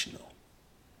intentional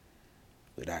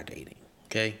with our dating.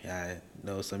 Okay? I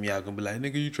know some of y'all gonna be like,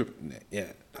 nigga, you tripping.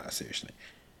 Yeah, nah, seriously.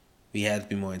 We have to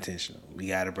be more intentional. We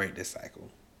gotta break this cycle.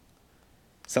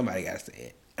 Somebody gotta say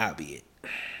it. I'll be it.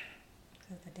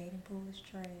 Because the dating pool is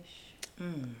trash.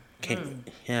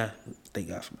 Yeah, thank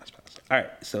God for my spouse. All right,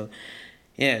 so,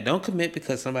 yeah, don't commit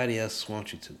because somebody else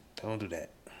wants you to. Don't do that.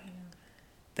 Yeah.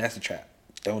 That's a trap.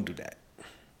 Don't do that.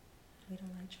 We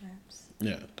don't like traps.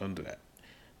 Yeah, don't do that.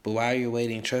 But while you're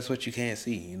waiting, trust what you can't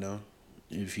see,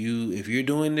 If you're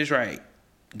doing this right,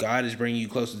 God is bringing you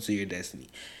closer to your destiny.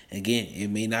 Again, it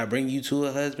may not bring you to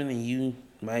a husband and you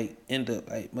might end up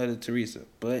like Mother Teresa.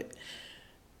 But,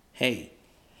 hey,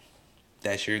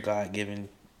 that's your God-given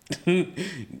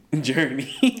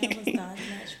journey. That was God's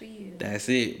match for you. That's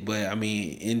it. But, I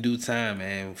mean, in due time,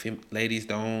 man, ladies,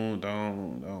 don't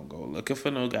go looking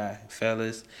for no guy.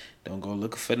 Fellas, don't go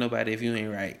looking for nobody if you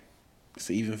ain't right. That's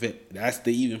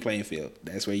the even playing field.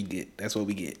 That's what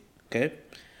we get. Okay?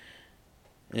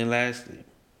 And lastly,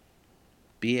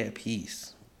 be at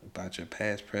peace about your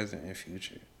past, present, and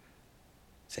future.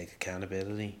 Take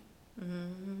accountability.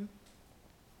 Mm-hmm.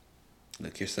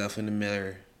 Look yourself in the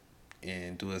mirror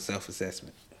and do a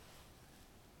self-assessment.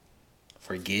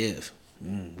 Forgive.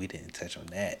 We didn't touch on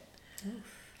that.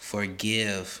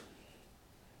 Forgive.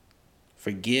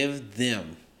 Forgive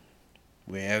them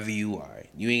wherever you are.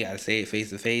 You ain't got to say it face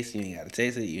to face. You ain't got to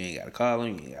text it. You ain't got to call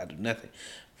them. You ain't got to do nothing.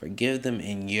 Forgive them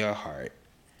in your heart.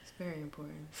 It's very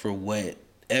important. For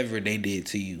whatever they did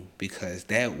to you. Because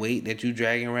that weight that you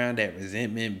dragging around, that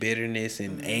resentment, bitterness,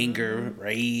 and anger,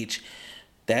 rage,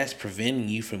 that's preventing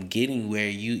you from getting where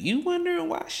you wondering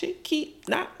why shit keep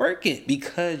not working.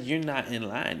 Because you're not in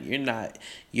line.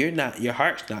 Your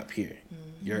heart's not pure.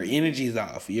 Mm-hmm. Your energy's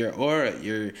off. Your aura,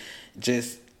 you're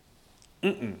just,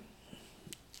 it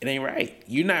ain't right.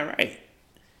 You're not right.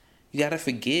 You gotta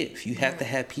forgive. You have to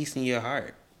have peace in your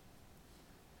heart.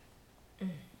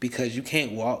 Because you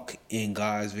can't walk in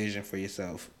God's vision for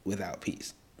yourself without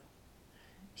peace.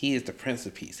 He is the Prince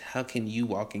of Peace. How can you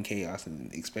walk in chaos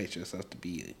and expect yourself to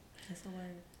be it? That's the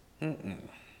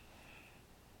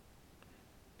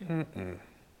word.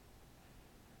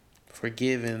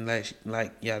 Forgive and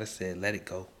like Yada said, let it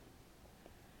go.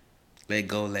 Let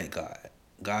go, let God.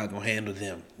 God gonna handle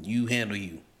them. You handle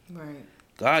you. Right.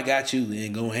 God got you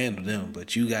and gonna handle them,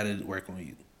 but you gotta work on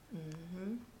you.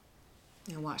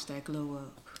 And watch that glow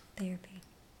up. Therapy.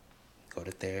 Go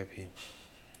to therapy.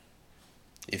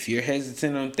 If you're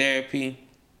hesitant on therapy,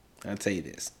 I'll tell you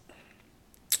this.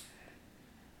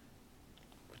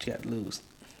 What you got to lose?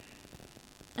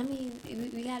 I mean,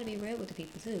 we got to be real with the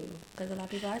people too, because a lot of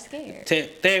people are scared.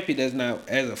 Therapy does not,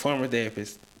 as a former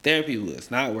therapist, therapy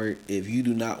does not work if you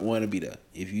do not want to be there.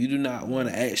 If you do not want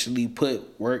to actually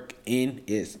put work in,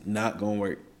 it's not going to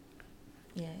work.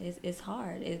 Yeah, it's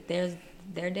hard.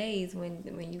 There are days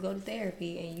when you go to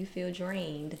therapy and you feel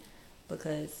drained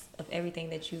because of everything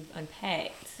that you've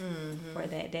unpacked for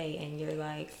that day, and you're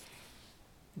like,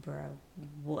 bro,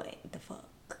 what the fuck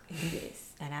is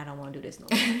this? And I don't want to do this no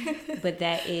more. But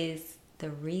that is the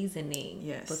reasoning.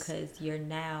 Yes. Because you're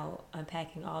now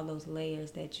unpacking all those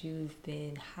layers that you've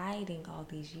been hiding all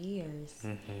these years.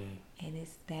 And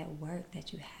it's that work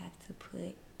that you have to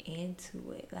put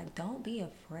into it. Like, don't be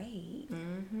afraid.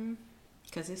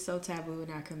 Because it's so taboo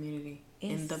in our community.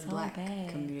 It's in the so black bad.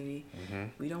 community.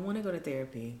 We don't want to go to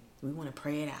therapy. We want to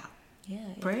pray it out. Yeah.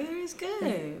 Prayer is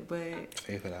good, but...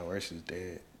 Faith without works is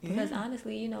dead. Because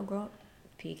honestly, you know, growing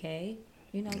PK,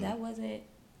 you know, that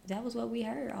was what we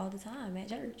heard all the time at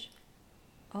church.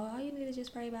 Oh, all you need to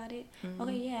just pray about it.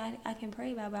 Okay, yeah, I can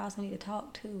pray about it, but I also need to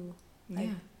talk too. Like,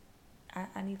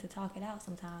 I need to talk it out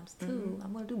sometimes too.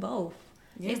 I'm going to do both.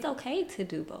 Yeah. It's okay to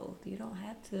do both. You don't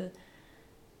have to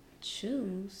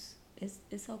choose.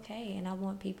 It's okay. And I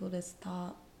want people to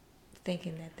stop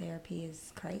thinking that therapy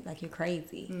is crazy. Like, you're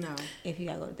crazy. No. If you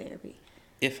got to go to therapy.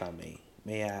 If I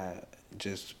may I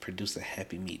just produce a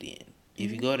happy median?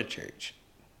 If you go to church,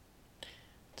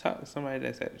 talk to somebody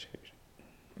that's at the church.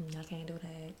 I can't do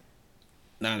that.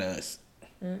 Not us.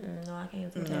 No, I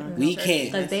can't do that. We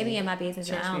can't. Because they be in my business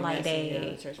and I don't like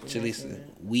that. Jalisa,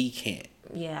 we can't.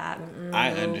 Yeah.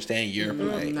 I understand your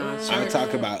plight. I'm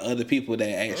talking about other people that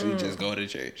actually just go to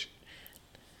church.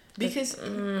 Because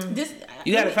this...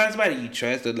 You gotta find somebody you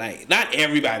trust. Or like, not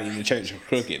everybody in the church is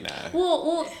crooked now.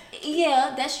 Well,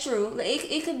 yeah, that's true.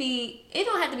 It could be... It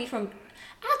don't have to be from...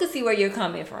 I could see where you're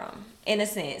coming from, in a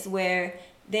sense, where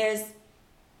there's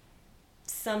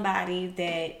somebody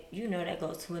that, you know, that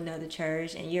goes to another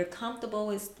church and you're comfortable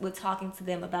with talking to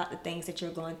them about the things that you're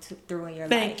going through in your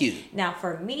life. Thank you. Now,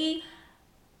 for me,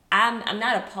 I'm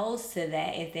not opposed to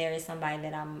that if there is somebody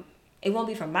that it won't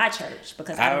be from my church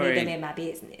because I don't need them in my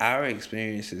business. Our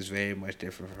experience is very much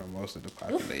different from most of the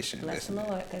population. Bless the listening.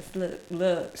 Lord, because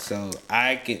look. So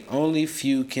only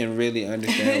few can really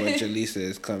understand where Jalisa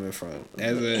is coming from.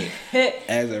 As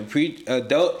a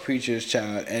adult preacher's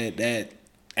child at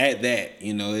that,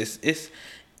 you know, it's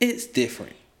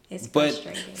different. It's but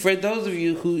frustrating. For those of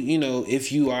you who, you know,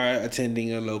 if you are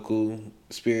attending a local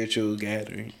spiritual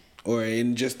gathering or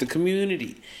in just the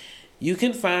community, you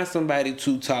can find somebody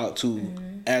to talk to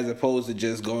as opposed to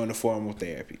just going to formal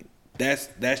therapy. That's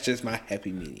just my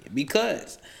happy medium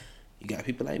because you got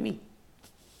people like me.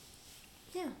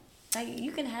 Yeah, like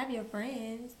you can have your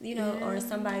friends, you know, or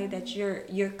somebody that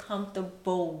you're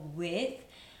comfortable with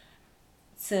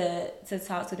to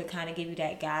talk to kind of give you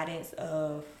that guidance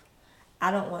of, I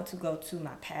don't want to go to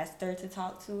my pastor to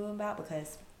talk to him about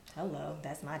because, hello,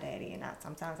 that's my daddy, and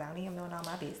sometimes I don't even know all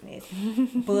my business,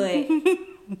 but.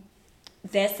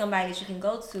 That's somebody that you can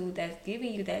go to that's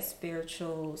giving you that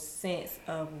spiritual sense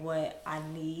of what I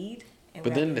need. And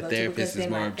but then the therapist is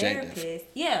more objective.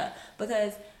 Yeah,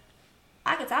 because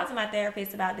I can talk to my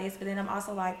therapist about this, but then I'm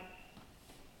also like,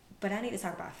 but I need to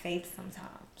talk about faith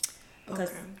sometimes.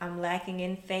 Because I'm lacking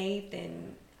in faith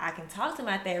and I can talk to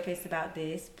my therapist about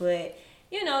this, but,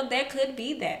 you know, there could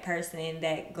be that person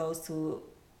that goes to,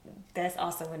 that's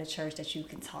also in a church that you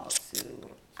can talk to.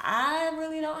 I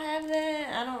really don't have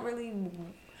that.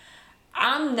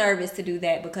 I'm nervous to do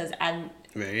that because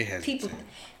Very hesitant.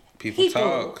 People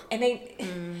talk. And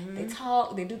they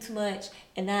talk, they do too much,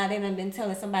 and now they done been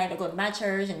telling somebody to go to my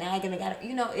church, and now I gotta,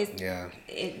 you know,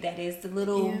 that is the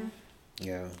little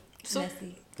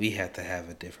messy. We have to have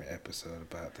a different episode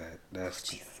about that.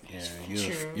 That's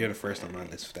you're the first on my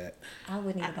list for that. I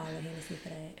would need a bottle of Hennessy for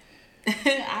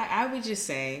that. I would just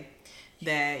say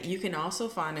that you can also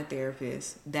find a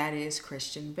therapist that is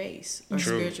Christian based or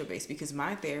spiritual based, because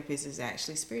my therapist is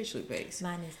actually spiritually based.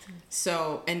 Mine is too.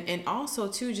 So, and also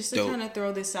too, just to kind of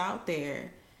throw this out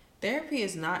there, therapy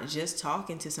is not just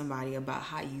talking to somebody about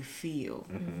how you feel.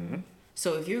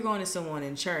 So if you're going to someone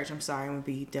in church, I'm sorry, I'm gonna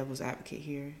be devil's advocate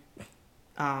here.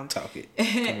 Talk it.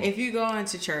 If you go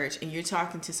into church and you're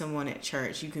talking to someone at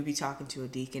church, you can be talking to a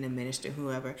deacon, a minister,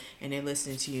 whoever, and they're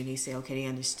listening to you and they say, okay, they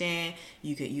understand.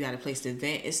 You got a place to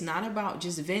vent. It's not about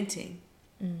just venting.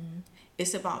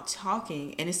 It's about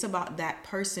talking, and it's about that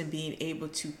person being able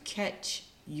to catch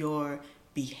your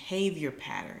behavior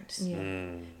patterns.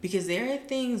 Yeah. Because there are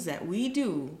things that we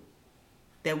do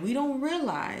that we don't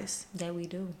realize That we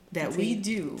do. that Until we you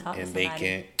do. talk to And they somebody.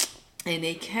 can't. And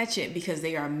they catch it because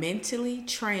they are mentally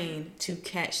trained to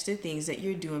catch the things that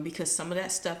you're doing, because some of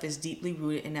that stuff is deeply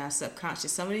rooted in our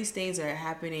subconscious. Some of these things are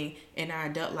happening in our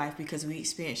adult life because we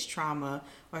experience trauma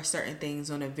or certain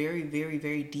things on a very, very,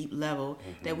 very deep level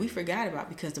that we forgot about,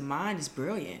 because the mind is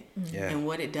brilliant. Yeah. And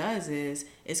what it does is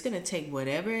it's going to take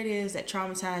whatever it is that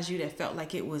traumatized you, that felt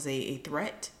like it was a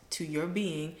threat to your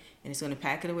being, and it's going to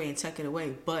pack it away and tuck it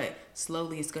away. But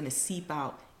slowly it's going to seep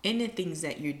out in the things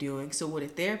that you're doing. So what a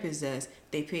therapist does,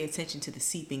 they pay attention to the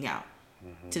seeping out,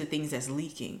 to the things that's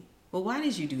leaking. Well, why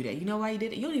did you do that? You know why you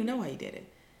did it? You don't even know why you did it.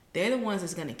 They're the ones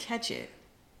that's going to catch it.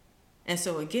 And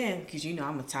so again, because I'm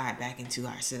going to tie it back into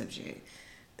our subject,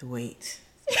 the weight.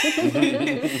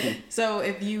 So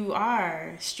if you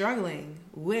are struggling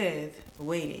with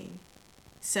waiting,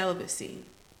 celibacy,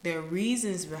 there are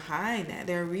reasons behind that.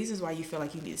 There are reasons why you feel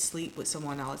like you need to sleep with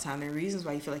someone all the time. There are reasons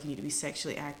why you feel like you need to be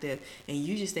sexually active, and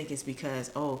you just think it's because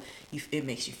it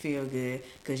makes you feel good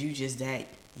because you that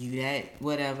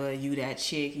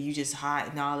chick, you just hot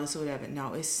and all this or whatever.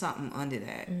 No, it's something under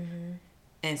that.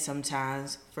 And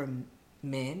sometimes for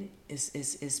men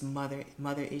is mother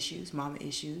issues, mama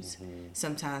issues.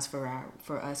 Sometimes for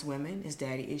us women it's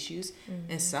daddy issues,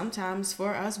 and sometimes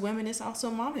for us women it's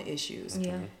also mama issues.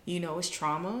 It's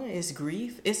trauma, it's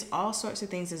grief, it's all sorts of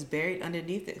things that's buried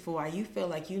underneath it for why you feel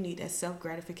like you need that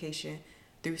self-gratification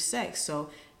through sex. So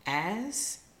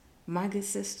as my good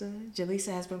sister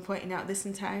Jaleesa has been pointing out this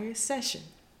entire session,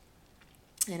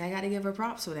 and I got to give her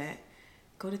props for that,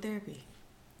 go to therapy.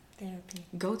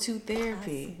 Go to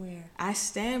therapy. I swear. I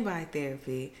stand by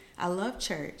therapy. I love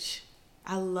church.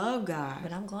 I love God.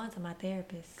 But I'm going to my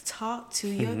therapist. Talk to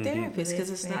your therapist,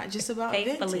 because it's not just about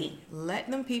Faithfully. venting.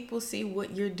 Let them people see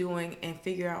what you're doing and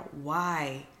figure out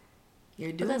why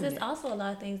you're doing Because it. there's also a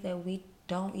lot of things that we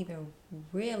don't even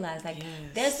realize. Like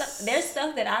Yes. there's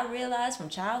stuff that I realized from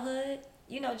childhood,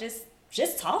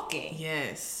 just talking.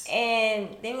 Yes.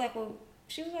 And they were like,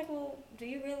 she was like, well, do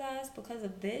you realize because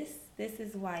of this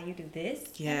is why you do this?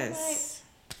 And I'm like, Yes.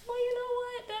 well, you know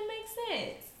what? That makes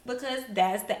sense. Because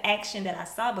that's the action that I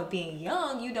saw. But being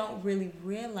young, you don't really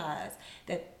realize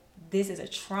that this is a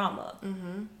trauma.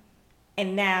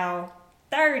 And now,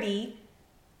 30,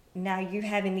 now you're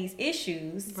having these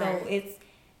issues. So Right. it's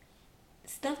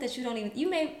stuff that you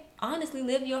may honestly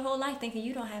live your whole life thinking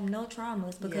you don't have no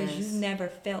traumas because Yes. you never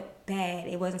felt bad.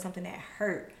 It wasn't something that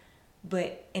hurt.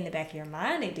 But in the back of your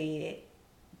mind, it did.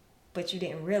 But you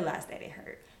didn't realize that it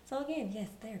hurt. So again, yes,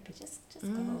 therapy. Just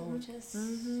go.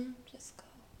 Just go.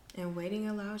 And waiting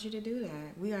allows you to do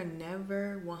that. We are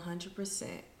never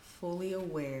 100% fully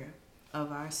aware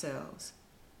of ourselves.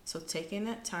 So taking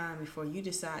that time before you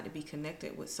decide to be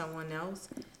connected with someone else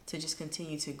to just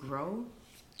continue to grow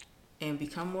and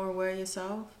become more aware of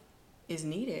yourself is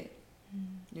needed.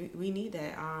 We need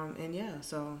that. And yeah,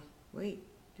 so wait.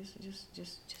 Just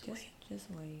wait. Just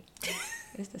wait.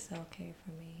 It's the self-care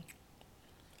for me.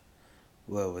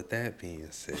 Well, with that being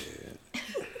said,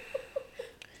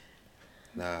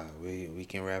 we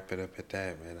can wrap it up at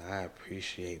that, man. I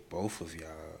appreciate both of y'all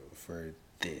for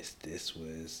this. This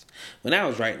was, when I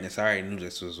was writing this, I already knew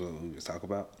this was what we would talk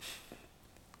about.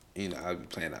 I'll be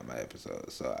planning out my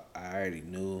episodes, so I already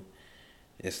knew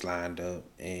it's lined up,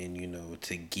 and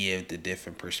to give the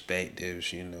different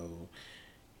perspectives,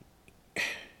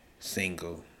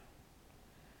 single,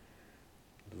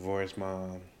 divorced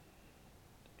mom,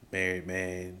 married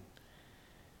man,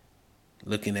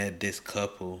 looking at this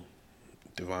couple,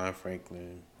 Devon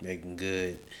Franklin, Megan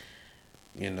Good,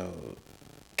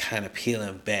 kind of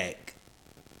peeling back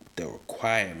the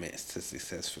requirements to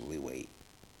successfully wait.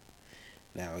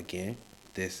 Now again,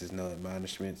 this is no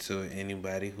admonishment to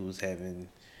anybody who's having,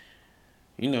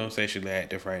 sexually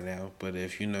active right now, but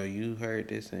if you heard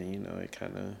this and it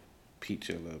kind of piqued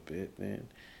you a little bit, then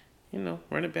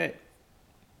run it back.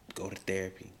 Go to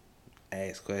therapy.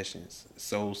 Ask questions.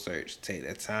 Soul search. Take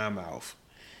that time off.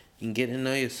 You can get to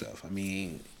know yourself. I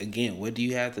mean, again, what do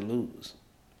you have to lose?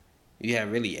 You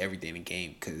have really everything to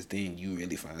gain, because then you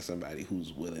really find somebody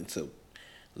who's willing to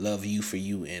love you for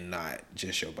you and not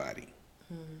just your body.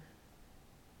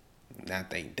 And I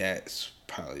think that's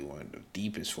probably one of the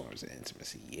deepest forms of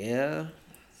intimacy. Yeah.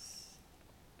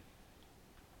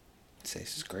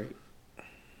 Sex is great.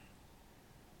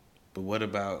 But what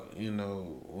about,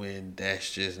 when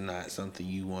that's just not something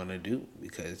you want to do?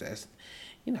 Because that's,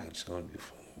 you're not just going to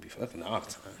be fucking all the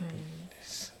time.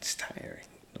 It's tiring.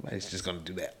 Nobody's just going to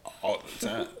do that all the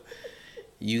time.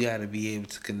 you got to be able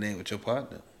to connect with your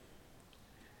partner.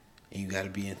 And you got to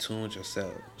be in tune with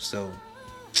yourself. So,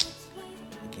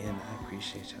 again, I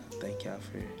appreciate y'all. Thank y'all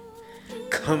for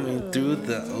coming through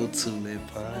the O2 Lit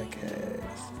podcast.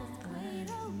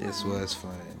 This was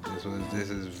fun.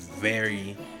 This is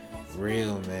very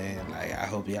real, man. Like, I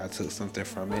hope y'all took something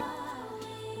from it.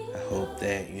 I hope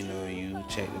that, you know, you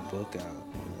check the book out.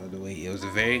 You know, the way it was a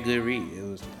very good read. It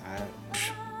was,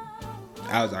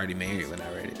 I was already married when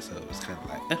I read it, so it was kind of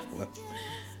like, well,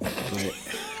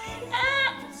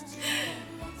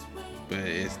 but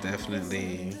it's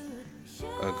definitely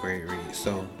a great read.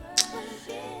 So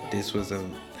this was a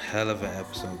hell of an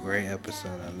episode, great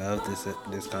episode. I love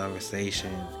this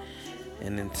conversation.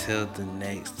 And until the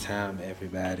next time,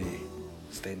 everybody,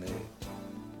 stay lit.